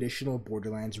first traditional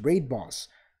Borderlands raid boss.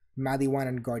 Maliwan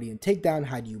and Guardian Takedown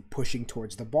had you pushing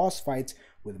towards the boss fights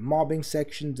with mobbing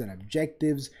sections and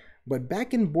objectives, but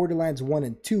back in Borderlands 1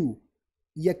 and 2,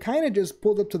 you kinda just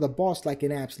pulled up to the boss like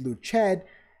an absolute Chad,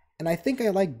 and I think I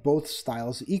like both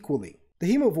styles equally. The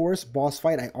Hemovorous boss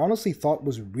fight I honestly thought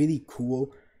was really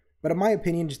cool, but in my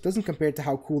opinion just doesn't compare to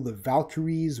how cool the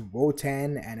Valkyries,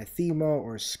 Wotan, Anathema,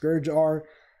 or Scourge are.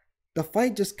 The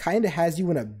fight just kinda has you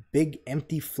in a big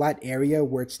empty flat area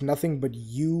where it's nothing but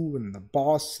you and the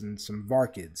boss and some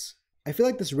Varkids. I feel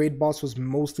like this raid boss was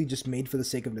mostly just made for the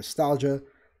sake of nostalgia,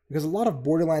 because a lot of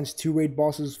Borderlands 2 raid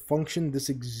bosses function this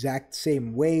exact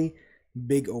same way.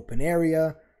 Big open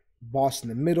area, boss in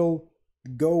the middle,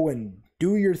 go and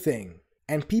do your thing.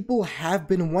 And people have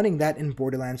been wanting that in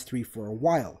Borderlands 3 for a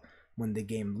while. When the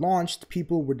game launched,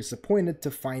 people were disappointed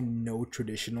to find no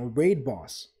traditional raid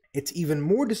boss. It's even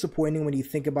more disappointing when you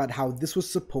think about how this was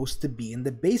supposed to be in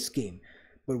the base game,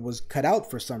 but was cut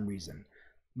out for some reason.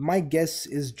 My guess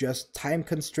is just time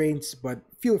constraints, but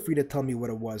feel free to tell me what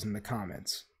it was in the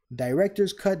comments.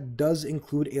 Director's Cut does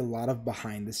include a lot of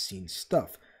behind the scenes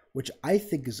stuff, which I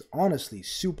think is honestly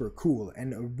super cool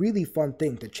and a really fun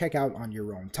thing to check out on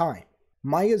your own time.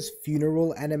 Maya's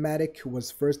funeral animatic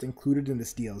was first included in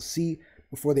this DLC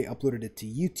before they uploaded it to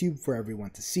YouTube for everyone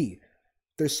to see.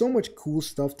 There's so much cool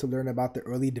stuff to learn about the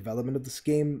early development of this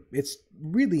game, it's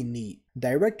really neat.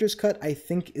 Director's Cut I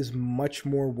think is much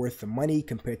more worth the money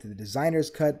compared to the Designer's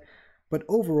Cut, but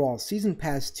overall Season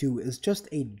Pass 2 is just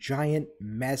a giant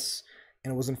mess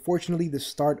and was unfortunately the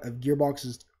start of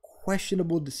Gearbox's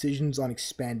questionable decisions on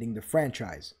expanding the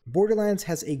franchise. Borderlands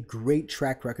has a great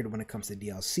track record when it comes to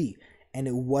DLC, and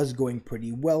it was going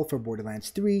pretty well for Borderlands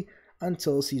 3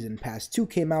 until Season Pass 2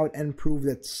 came out and proved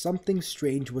that something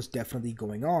strange was definitely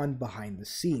going on behind the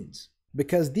scenes.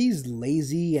 Because these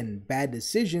lazy and bad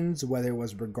decisions, whether it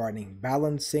was regarding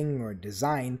balancing or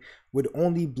design, would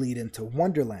only bleed into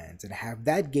Wonderlands and have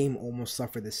that game almost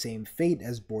suffer the same fate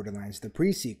as Borderlands the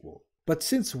pre-sequel. But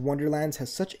since Wonderlands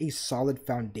has such a solid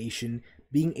foundation,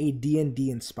 being a D&D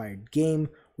inspired game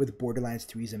with Borderlands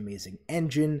 3's amazing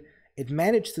engine, it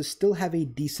managed to still have a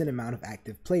decent amount of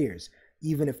active players,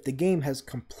 even if the game has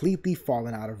completely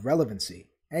fallen out of relevancy.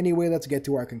 Anyway, let's get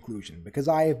to our conclusion, because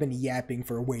I have been yapping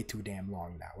for way too damn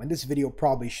long now, and this video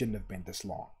probably shouldn't have been this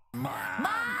long.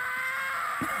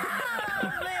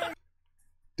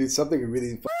 Dude, something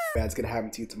really bad's gonna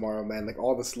happen to you tomorrow, man. Like,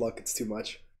 all this luck, it's too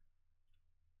much.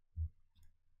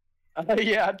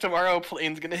 Yeah, tomorrow a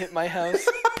plane's gonna hit my house.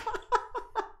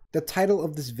 The title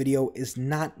of this video is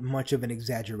not much of an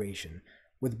exaggeration.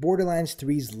 With Borderlands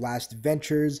 3's last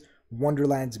ventures,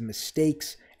 Wonderland's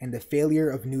mistakes, and the failure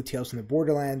of New Tales from the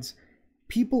Borderlands,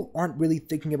 people aren't really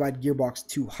thinking about Gearbox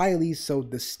too highly, so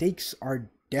the stakes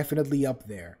are definitely up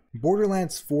there.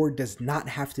 Borderlands 4 does not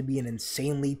have to be an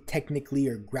insanely technically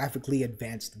or graphically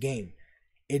advanced game.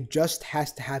 It just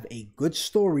has to have a good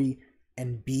story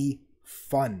and be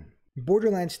fun.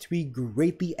 Borderlands 3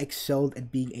 greatly excelled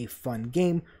at being a fun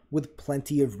game with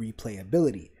plenty of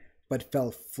replayability, but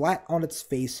fell flat on its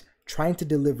face trying to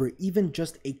deliver even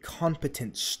just a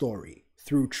competent story.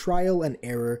 Through trial and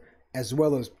error, as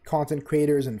well as content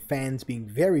creators and fans being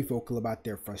very vocal about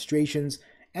their frustrations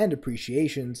and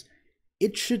appreciations,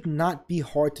 it should not be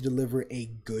hard to deliver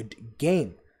a good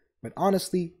game. But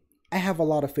honestly, I have a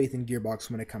lot of faith in Gearbox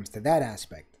when it comes to that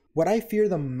aspect. What I fear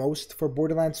the most for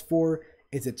Borderlands 4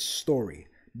 is its story,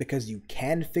 because you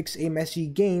can fix a messy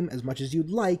game as much as you'd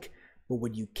like, but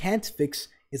what you can't fix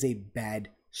is a bad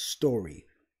story.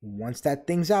 Once that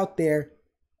thing's out there,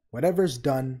 whatever's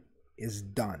done is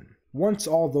done. Once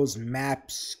all those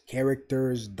maps,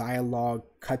 characters, dialogue,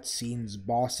 cutscenes,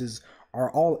 bosses are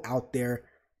all out there,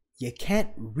 you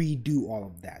can't redo all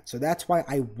of that. So that's why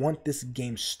I want this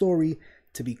game's story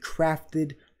to be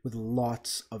crafted with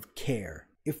lots of care.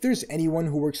 If there's anyone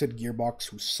who works at Gearbox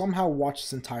who somehow watched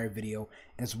this entire video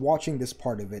and is watching this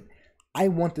part of it, I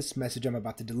want this message I'm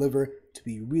about to deliver to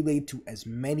be relayed to as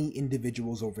many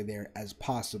individuals over there as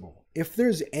possible. If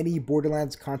there's any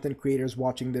Borderlands content creators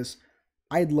watching this,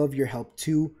 I'd love your help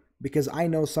too, because I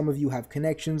know some of you have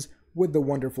connections with the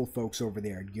wonderful folks over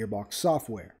there at Gearbox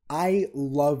Software. I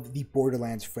love the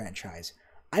Borderlands franchise.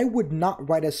 I would not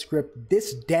write a script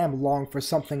this damn long for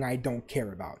something I don't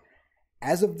care about.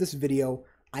 As of this video,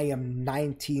 I am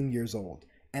 19 years old,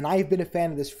 and I've been a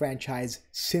fan of this franchise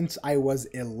since I was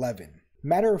 11.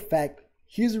 Matter of fact,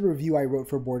 here's a review I wrote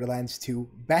for Borderlands 2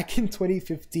 back in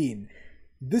 2015.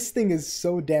 This thing is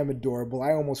so damn adorable,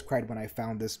 I almost cried when I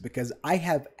found this because I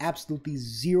have absolutely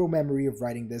zero memory of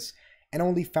writing this and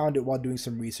only found it while doing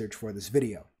some research for this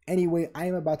video. Anyway, I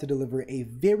am about to deliver a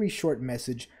very short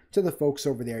message to the folks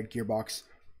over there at Gearbox.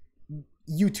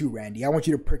 You too, Randy. I want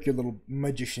you to prick your little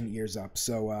magician ears up,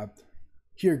 so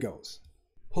here goes.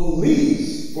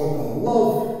 Please, for the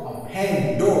love of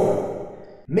Pandora,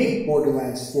 make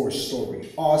Borderlands 4's story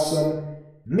awesome,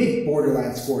 make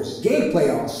Borderlands 4's gameplay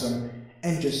awesome,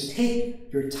 and just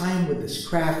take your time with this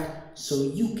craft so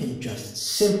you can just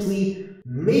simply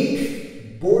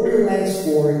make Borderlands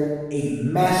 4 a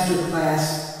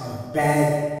masterclass of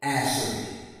badassery.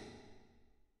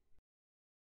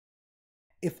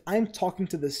 If I'm talking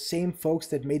to the same folks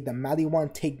that made the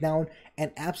Maliwan Takedown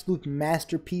an absolute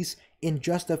masterpiece in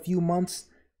just a few months,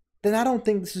 then I don't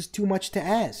think this is too much to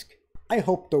ask. I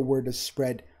hope the word is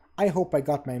spread. I hope I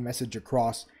got my message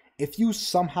across. If you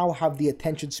somehow have the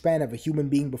attention span of a human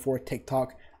being before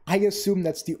TikTok, I assume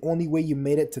that's the only way you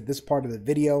made it to this part of the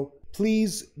video.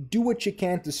 Please do what you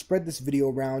can to spread this video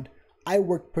around. I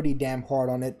worked pretty damn hard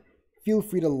on it. Feel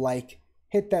free to like,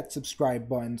 hit that subscribe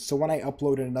button so when I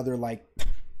upload in another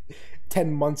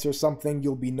 10 months or something,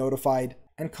 you'll be notified.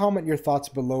 And comment your thoughts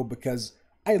below because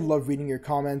I love reading your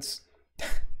comments.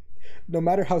 No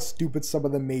matter how stupid some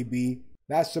of them may be.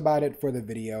 That's about it for the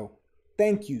video.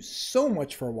 Thank you so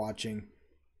much for watching.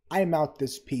 I'm out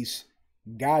this piece.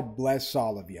 God bless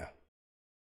all of you.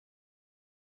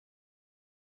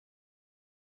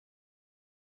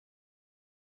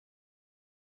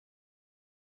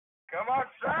 Come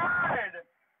outside!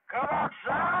 Come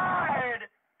outside!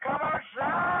 Come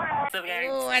outside! What's up, guys?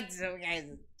 What's up, guys?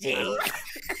 Jake.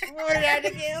 What did I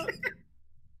do?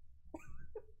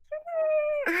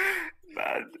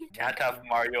 Man, shut up,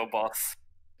 Mario boss.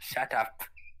 Shut up.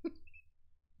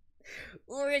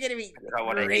 We're gonna be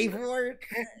what I ready do. for.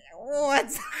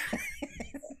 What's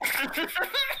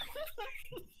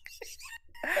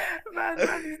man,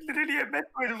 he's literally a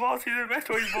Metroid boss. He's a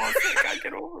Metroid boss. I can't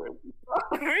get over it. It's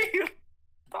not real.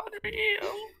 It's not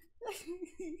real.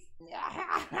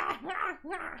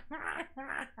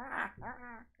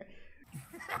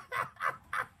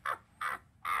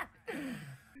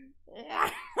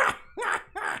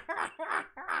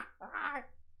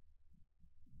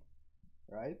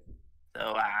 Right? So,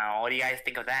 what do you guys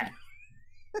think of that?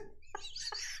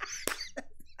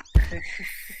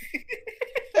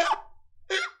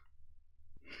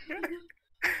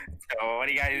 So, what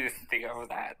do you guys think of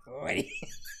that? What do you...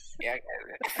 Yeah, guys.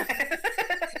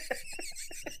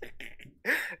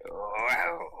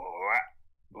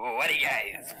 What do you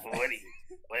guys?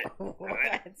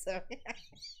 What's up?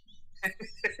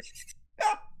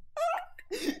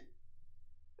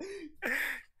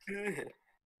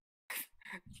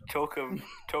 Choke him,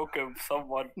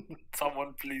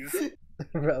 someone, please.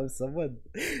 Bro, if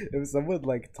someone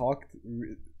talked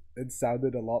and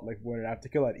sounded a lot like Warren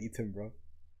Afterkill, I'd eat him, bro.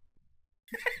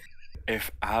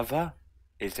 If Ava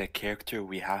is a character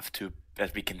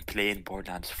that we can play in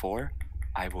Borderlands 4,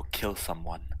 I will kill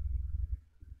someone.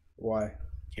 Why?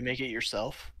 You make it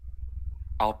yourself?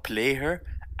 I'll play her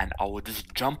and I will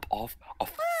just jump off a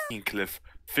f***ing cliff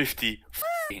 50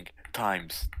 f***ing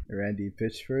times. Randy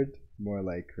Pitchford? More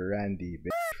like Randy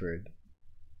Pitchford.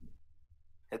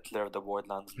 Hitler of the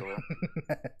Borderlands lore.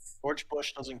 George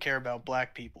Bush doesn't care about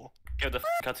black people. Skip the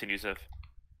cutscene, Yusuf.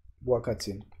 What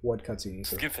cutscene? What cutscene,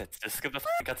 Yusuf? Skip it. Just skip the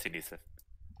cutscene, Yusuf.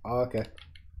 Oh, okay.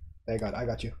 I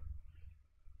got you.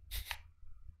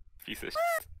 Piece of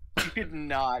You could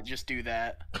not just do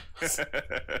that.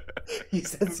 You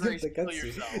said skip Grace, the kill cutscene.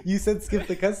 yourself. You said skip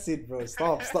the cutscene, bro.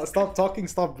 Stop talking,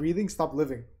 stop breathing, stop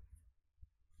living.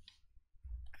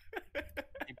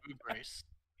 Hey, Boo Grace,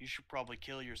 you should probably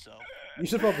kill yourself. You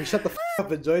should probably shut the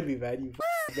up and join me, man. You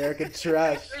American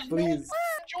trash, please.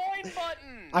 Join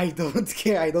button. I don't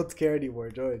care. I don't care anymore.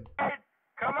 Join. Hey,